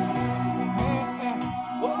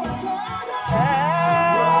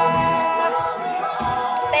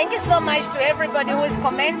 Thank you so much to everybody who is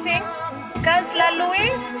commenting. Councillor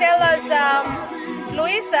Louise, tell us,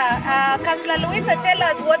 Councillor Louisa, tell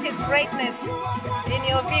us what is greatness in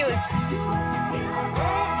your views.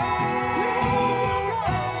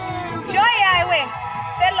 Joy Iwe,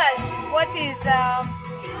 tell us what is,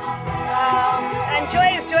 and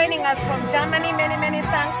Joy is joining us from Germany. Many, many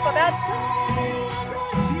thanks for that.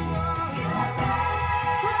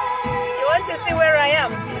 You want to see where I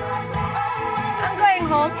am? I'm going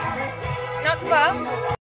home, not far.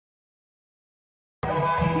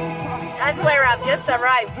 That's where I've just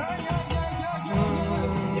arrived.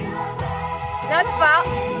 Not far.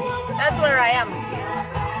 That's where I am.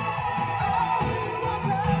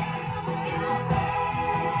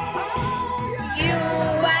 You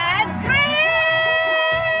are great.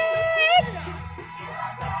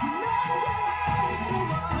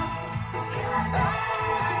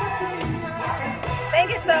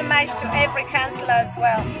 Thank you so much to every counselor as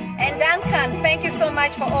well. And Duncan, thank you so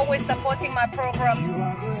much for always supporting my programs.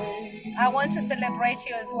 I want to celebrate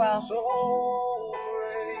you as well.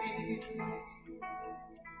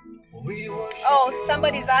 Oh,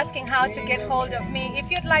 somebody's asking how to get hold of me.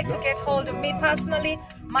 If you'd like to get hold of me personally,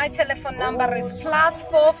 my telephone number is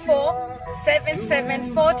 +44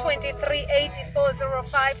 77 423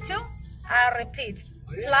 84052. I repeat,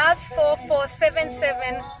 +44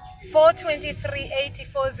 77 423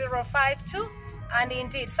 84052. And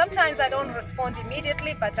indeed, sometimes I don't respond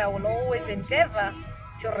immediately, but I will always endeavor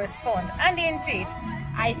to respond. And indeed,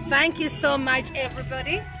 I thank you so much,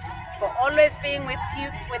 everybody, for always being with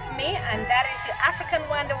me, and that is your African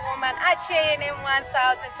Wonder Woman at JNM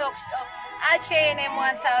 1000 Talk Show, at JNM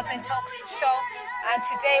 1000 Talk Show. And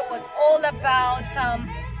today was all about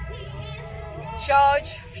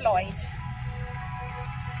George Floyd.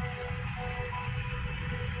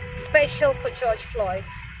 Special for George Floyd.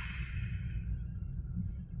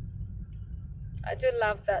 I do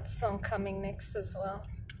love that song coming next as well.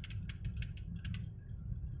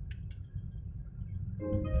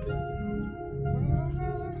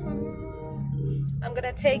 I'm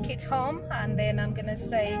gonna take it home, and then I'm gonna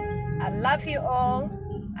say I love you all.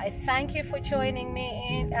 I thank you for joining me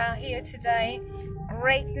here today.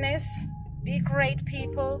 Greatness, be great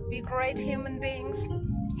people, be great human beings.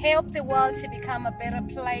 Help the world to become a better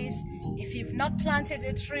place. If you've not planted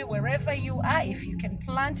a tree wherever you are, if you can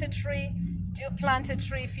plant a tree, do plant a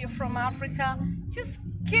tree. If you're from Africa, just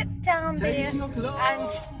get down there and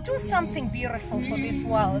do something beautiful for this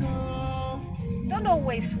world. Don't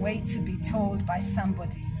always wait to be told by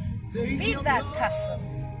somebody. Be that person.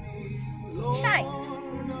 Shine.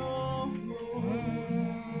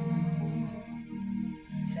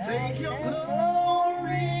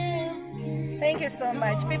 Thank you so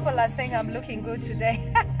much. People are saying I'm looking good today.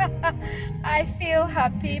 I feel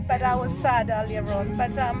happy, but I was sad earlier on.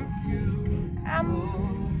 But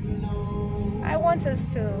I want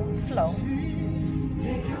us to flow.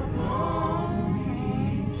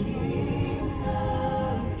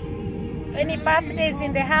 Any birthdays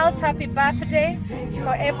in the house? Happy birthday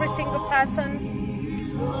for every single person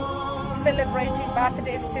celebrating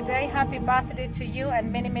birthdays today. Happy birthday to you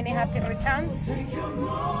and many, many happy returns.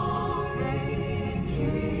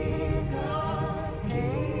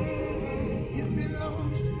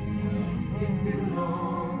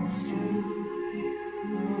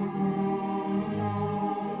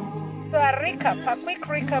 So a quick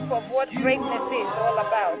recap of what greatness is all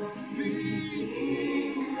about.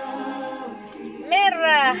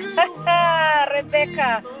 Mira,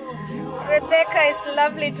 Rebecca. Rebecca, it's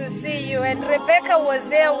lovely to see you. And Rebecca was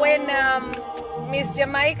there when Miss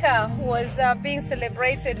Jamaica was being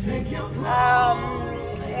celebrated.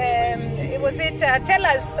 Tell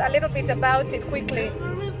us a little bit about it quickly.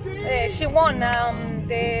 She won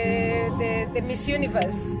the Miss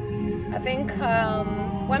Universe. I think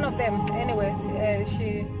one of them. Anyways,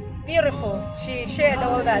 she beautiful. She shared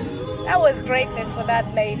all that. That was greatness for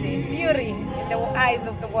that lady. Beauty in the eyes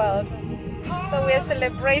of the world. So we are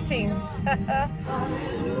celebrating.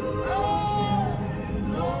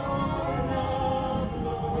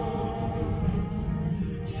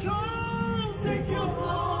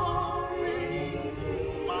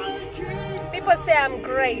 People say I'm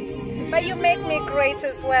great, but you make me great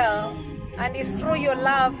as well. And it's through your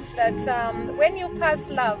love that when you pass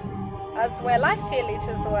love as well, I feel it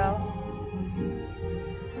as well.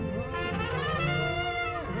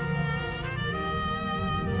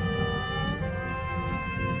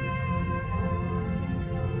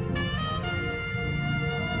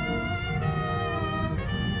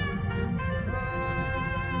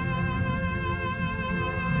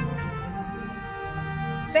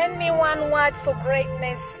 Send me one word for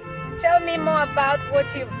greatness. Tell me more about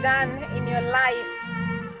what you've done in your life.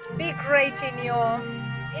 Be great in your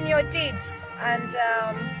deeds and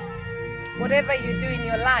whatever you do in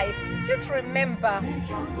your life. Just remember,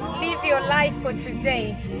 live your life for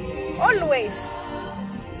today. Always.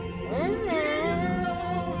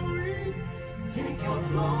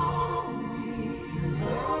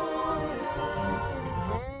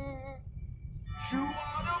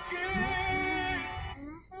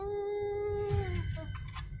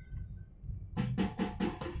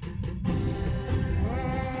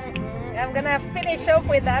 I'm gonna finish off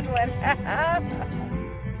with that one.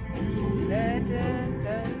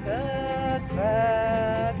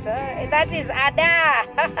 That is Ada.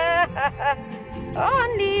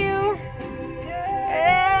 Only you.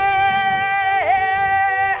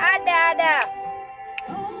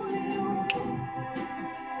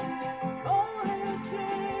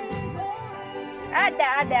 Ada.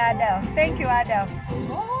 Ada. Thank you, Ada.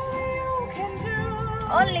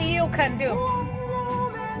 Only you can do.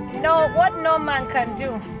 No, what no man can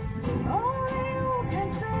do.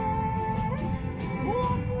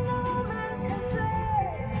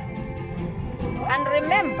 And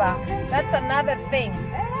remember, that's another thing.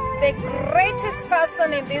 The greatest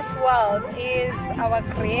person in this world is our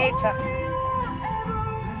Creator.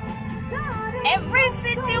 Every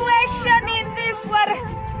situation in this world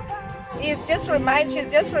she's just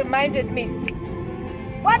reminded me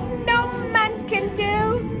what no man can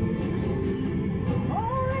do.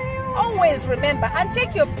 Always remember and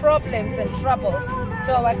take your problems and troubles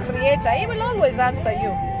to our Creator. He will always answer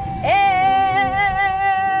you.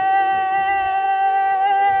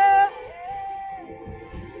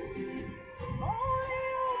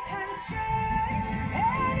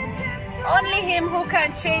 Only Him who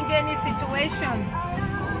can change any situation.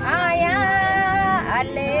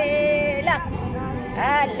 Alela.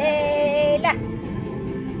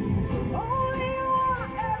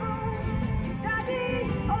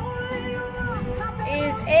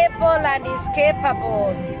 Is able and is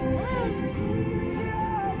capable.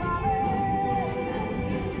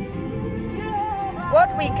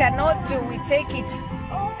 What we cannot do, we take it.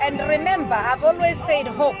 And remember, I've always said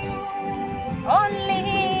hope. Only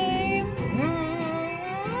Him.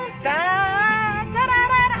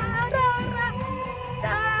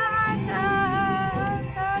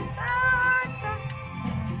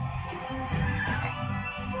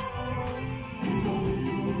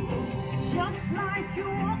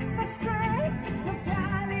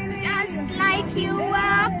 You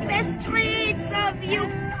walk the streets of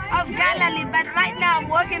Galilee, but right now I'm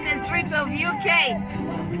walking the streets of UK.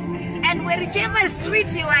 And whichever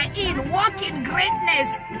street you are in, walk in greatness.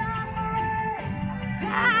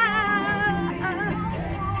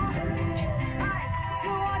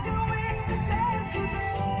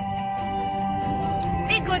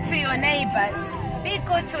 good to your neighbors. Be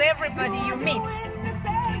good to everybody you meet.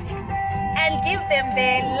 And give them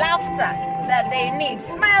the laughter that they need.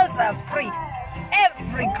 Smiles are free.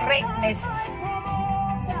 Every greatness.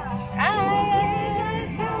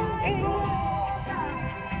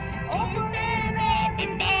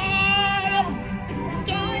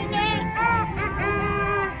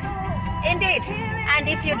 Indeed. And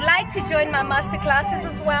if you'd like to join my master classes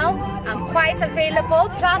as well, I'm quite available.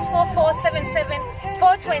 +4477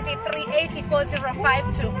 423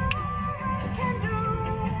 84052.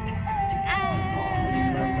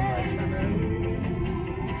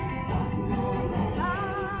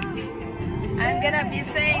 I'm gonna be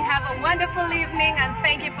saying have a wonderful evening and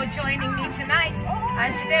thank you for joining me tonight.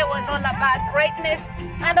 And today was all about greatness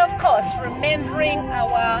and of course remembering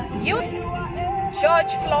our youth.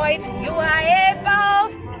 George Floyd, you are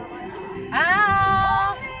able.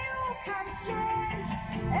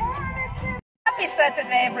 Happy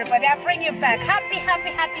Saturday, everybody. I bring you back. Happy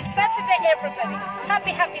Saturday, everybody.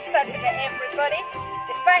 Happy Saturday, everybody.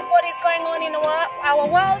 Despite what is going on in our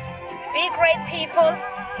world, be great people.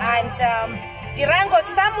 And Dirango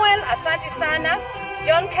Samuel, asante sana.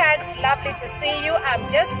 John Kags, lovely to see you. I'm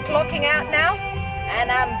just clocking out now.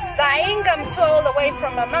 And I'm Zaingam to all the way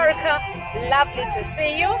from America. Lovely to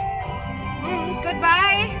see you.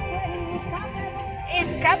 Goodbye.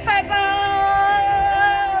 Is capable.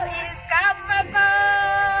 Is capable.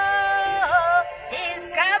 Is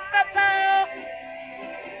capable.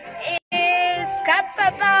 Is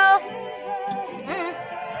capable.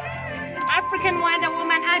 African Wonder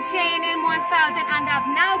Woman at JNM 1000, and I've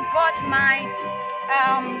now got my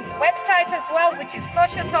website as well, which is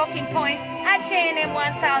Social Talking Point at JNM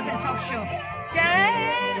 1000 Talk Show.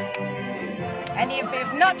 And if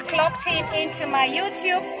you've not clocked into my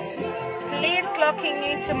YouTube, please clock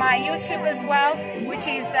into my YouTube as well, which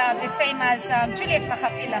is the same as Juliet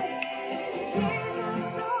Mahapila.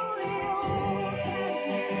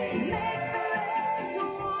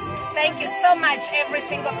 Thank you so much, every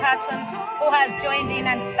single person who has joined in,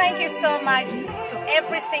 and thank you so much to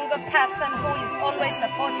every single person who is always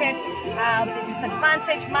supported the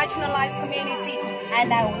disadvantaged, marginalized community,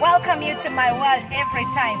 and I welcome you to my world every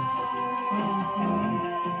time.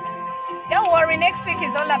 Don't worry, next week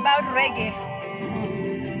is all about reggae.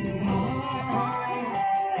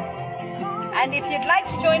 And if you'd like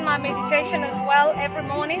to join my meditation as well, every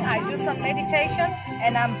morning I do some meditation,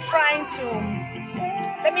 and I'm trying to...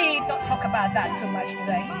 Let me not talk about that too much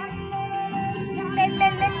today.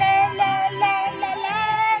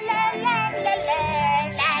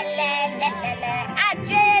 At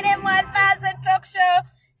JNM 1000 Talk Show.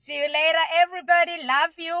 See you later, everybody.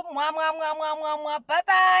 Love you. Mwah, mwah, mwah, mwah, mwah, mwah.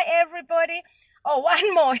 Bye-bye, everybody. Oh,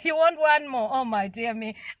 one more. You want one more? Oh, my dear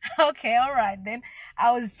me. Okay, all right, then.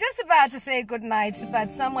 I was just about to say good night,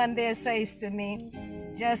 but someone there says to me,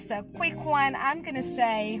 just a quick one. I'm going to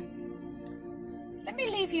say... Let me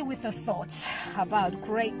leave you with a thought about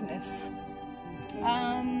greatness.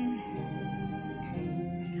 I'm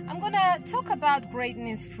going to talk about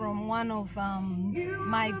greatness from one of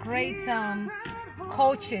my great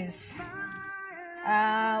coaches.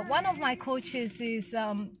 One of my coaches is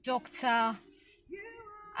Dr.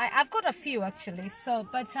 I've got a few actually.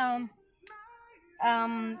 But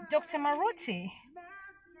Dr. Maruti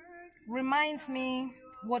reminds me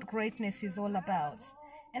what greatness is all about.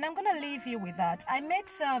 And I'm going to leave you with that. I met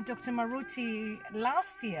Dr. Maruti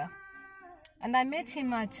last year, and I met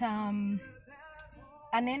him at an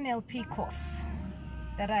NLP course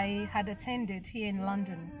that I had attended here in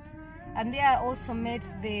London. And there I also met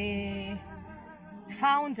the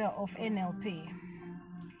founder of NLP.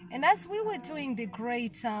 And as we were doing the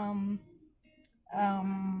great, the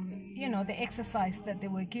exercise that they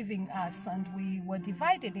were giving us, and we were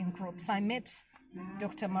divided in groups, I met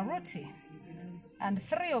Dr. Maruti. And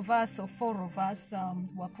 3 of us or 4 of us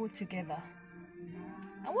were put together.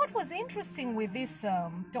 And what was interesting with this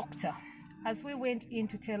doctor, as we went in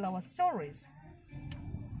to tell our stories,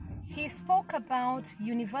 he spoke about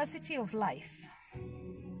University of Life.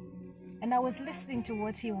 And I was listening to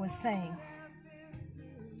what he was saying.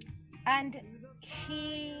 And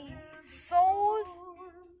he sold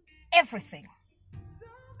everything.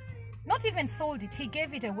 Not even sold it, he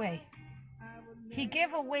gave it away. He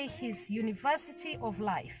gave away his University of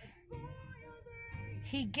Life.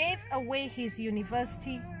 He gave away his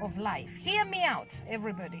University of Life. Hear me out,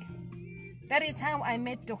 everybody. That is how I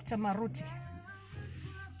met Dr. Maruti.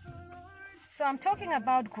 So I'm talking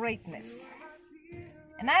about greatness.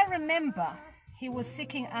 And I remember he was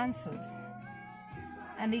seeking answers.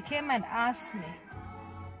 And he came and asked me,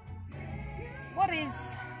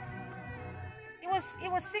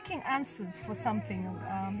 was seeking answers for something.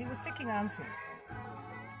 He was seeking answers.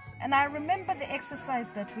 And I remember the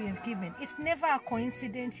exercise that we have given. It's never a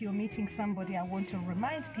coincidence you're meeting somebody. I want to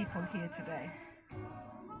remind people here today.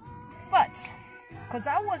 But, because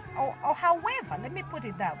I was, or however, let me put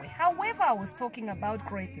it that way. However, I was talking about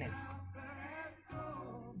greatness.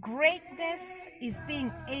 Greatness is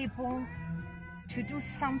being able to do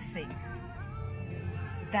something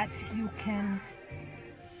that you can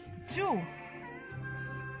do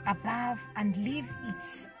above and live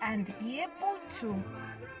it and be able to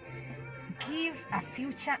give a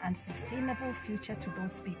future and sustainable future to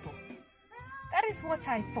those people. That is what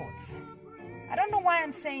I thought. I don't know why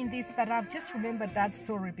I'm saying this, but I've just remembered that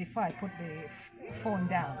story before I put the phone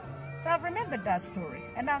down. So I've remembered that story,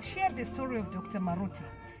 and I've shared the story of Dr. Maruti.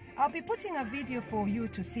 I'll be putting a video for you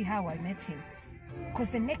to see how I met him, because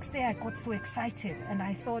the next day I got so excited and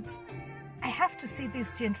I thought, I have to see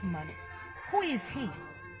this gentleman. Who is he?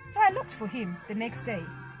 So I looked for him the next day.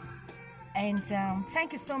 And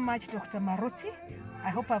thank you so much, Dr. Maruti. I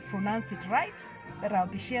hope I've pronounced it right, but I'll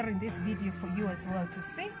be sharing this video for you as well to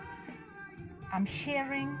see. I'm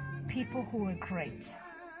sharing people who are great.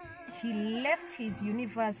 He left his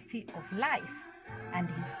University of Life and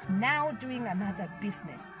he's now doing another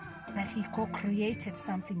business that he co-created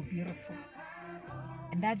something beautiful.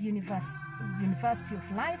 And that University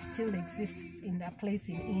of Life still exists in a place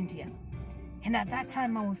in India. And at that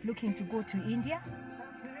time I was looking to go to India,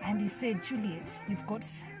 and he said, Juliet, you've got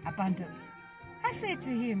abundance. I said to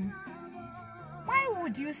him, why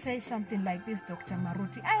would you say something like this, Dr.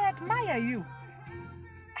 Maruti? I admire you.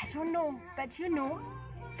 I don't know, but you know,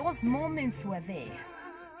 those moments were there.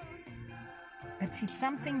 But it's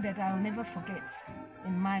something that I'll never forget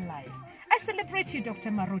in my life. I celebrate you, Dr.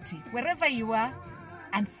 Maruti, wherever you are,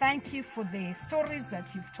 and thank you for the stories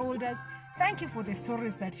that you've told us. Thank you for the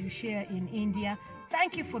stories that you share in India.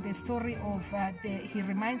 Thank you for the story of, he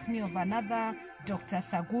reminds me of another Dr.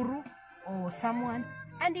 Saguru or someone.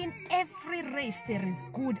 And in every race there is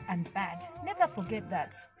good and bad. Never forget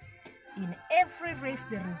that. In every race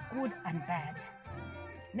there is good and bad.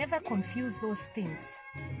 Never confuse those things.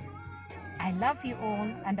 I love you all,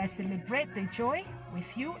 and I celebrate the joy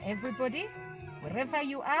with you, everybody, wherever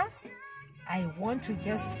you are. I want to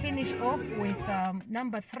just finish off with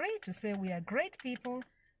number 3 to say we are great people,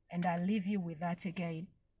 and I'll leave you with that again.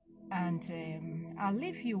 And I'll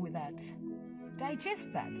leave you with that.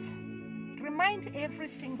 Digest that. Remind every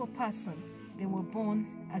single person they were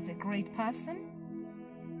born as a great person.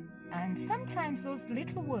 And sometimes those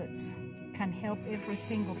little words can help every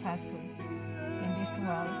single person in this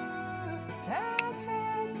world. Da,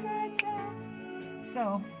 da, da, da.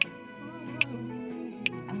 So,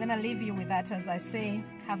 I'm going to leave you with that as I say,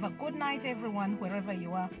 have a good night, everyone, wherever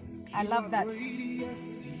you are. I love that.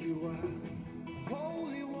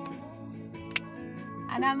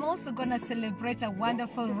 And I'm also going to celebrate a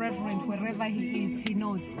wonderful reverend wherever he is. He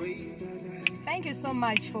knows. Thank you so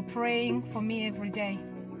much for praying for me every day.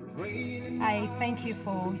 I thank you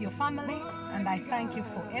for your family, and I thank you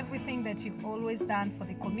for everything that you've always done for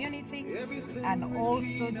the community, and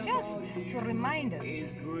also just to remind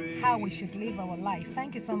us how we should live our life.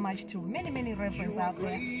 Thank you so much to many reverends out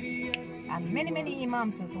there, and many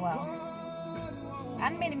imams as well,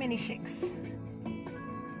 and many sheikhs.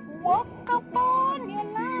 Walk upon your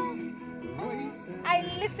life. I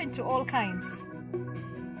listen to all kinds,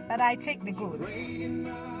 but I take the good.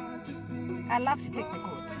 I love to take the good.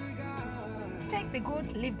 Take the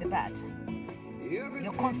good, leave the bad.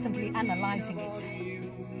 You're constantly analyzing it.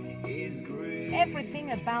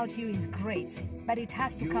 Everything about you is great, but it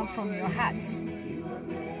has to come from your heart.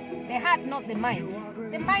 The heart, not the mind.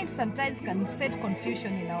 The mind sometimes can set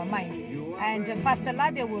confusion in our mind. And Pastor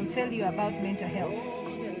Lade will tell you about mental health.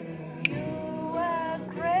 You are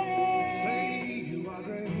great.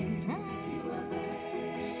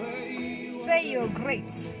 Say you're great.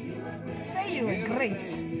 Say you are great.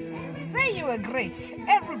 Say you are great.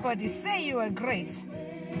 Everybody say you are great.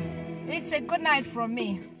 It's a good night from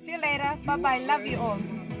me. See you later. Bye-bye. Love you all.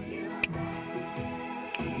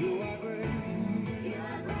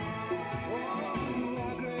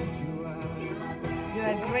 You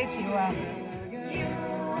are great. You are. You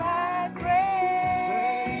are great.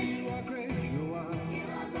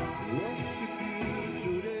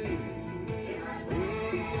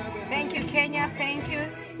 Thank you, Kenya. Thank you,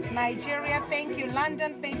 Nigeria. Thank you,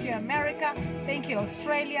 London. Thank you, America. Thank you,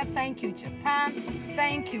 Australia. Thank you, Japan.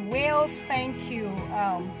 Thank you, Wales. Thank you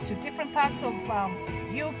to different parts of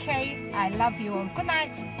UK. I love you all. Good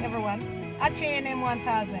night, everyone. At JNM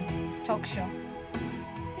 1000 Talk Show.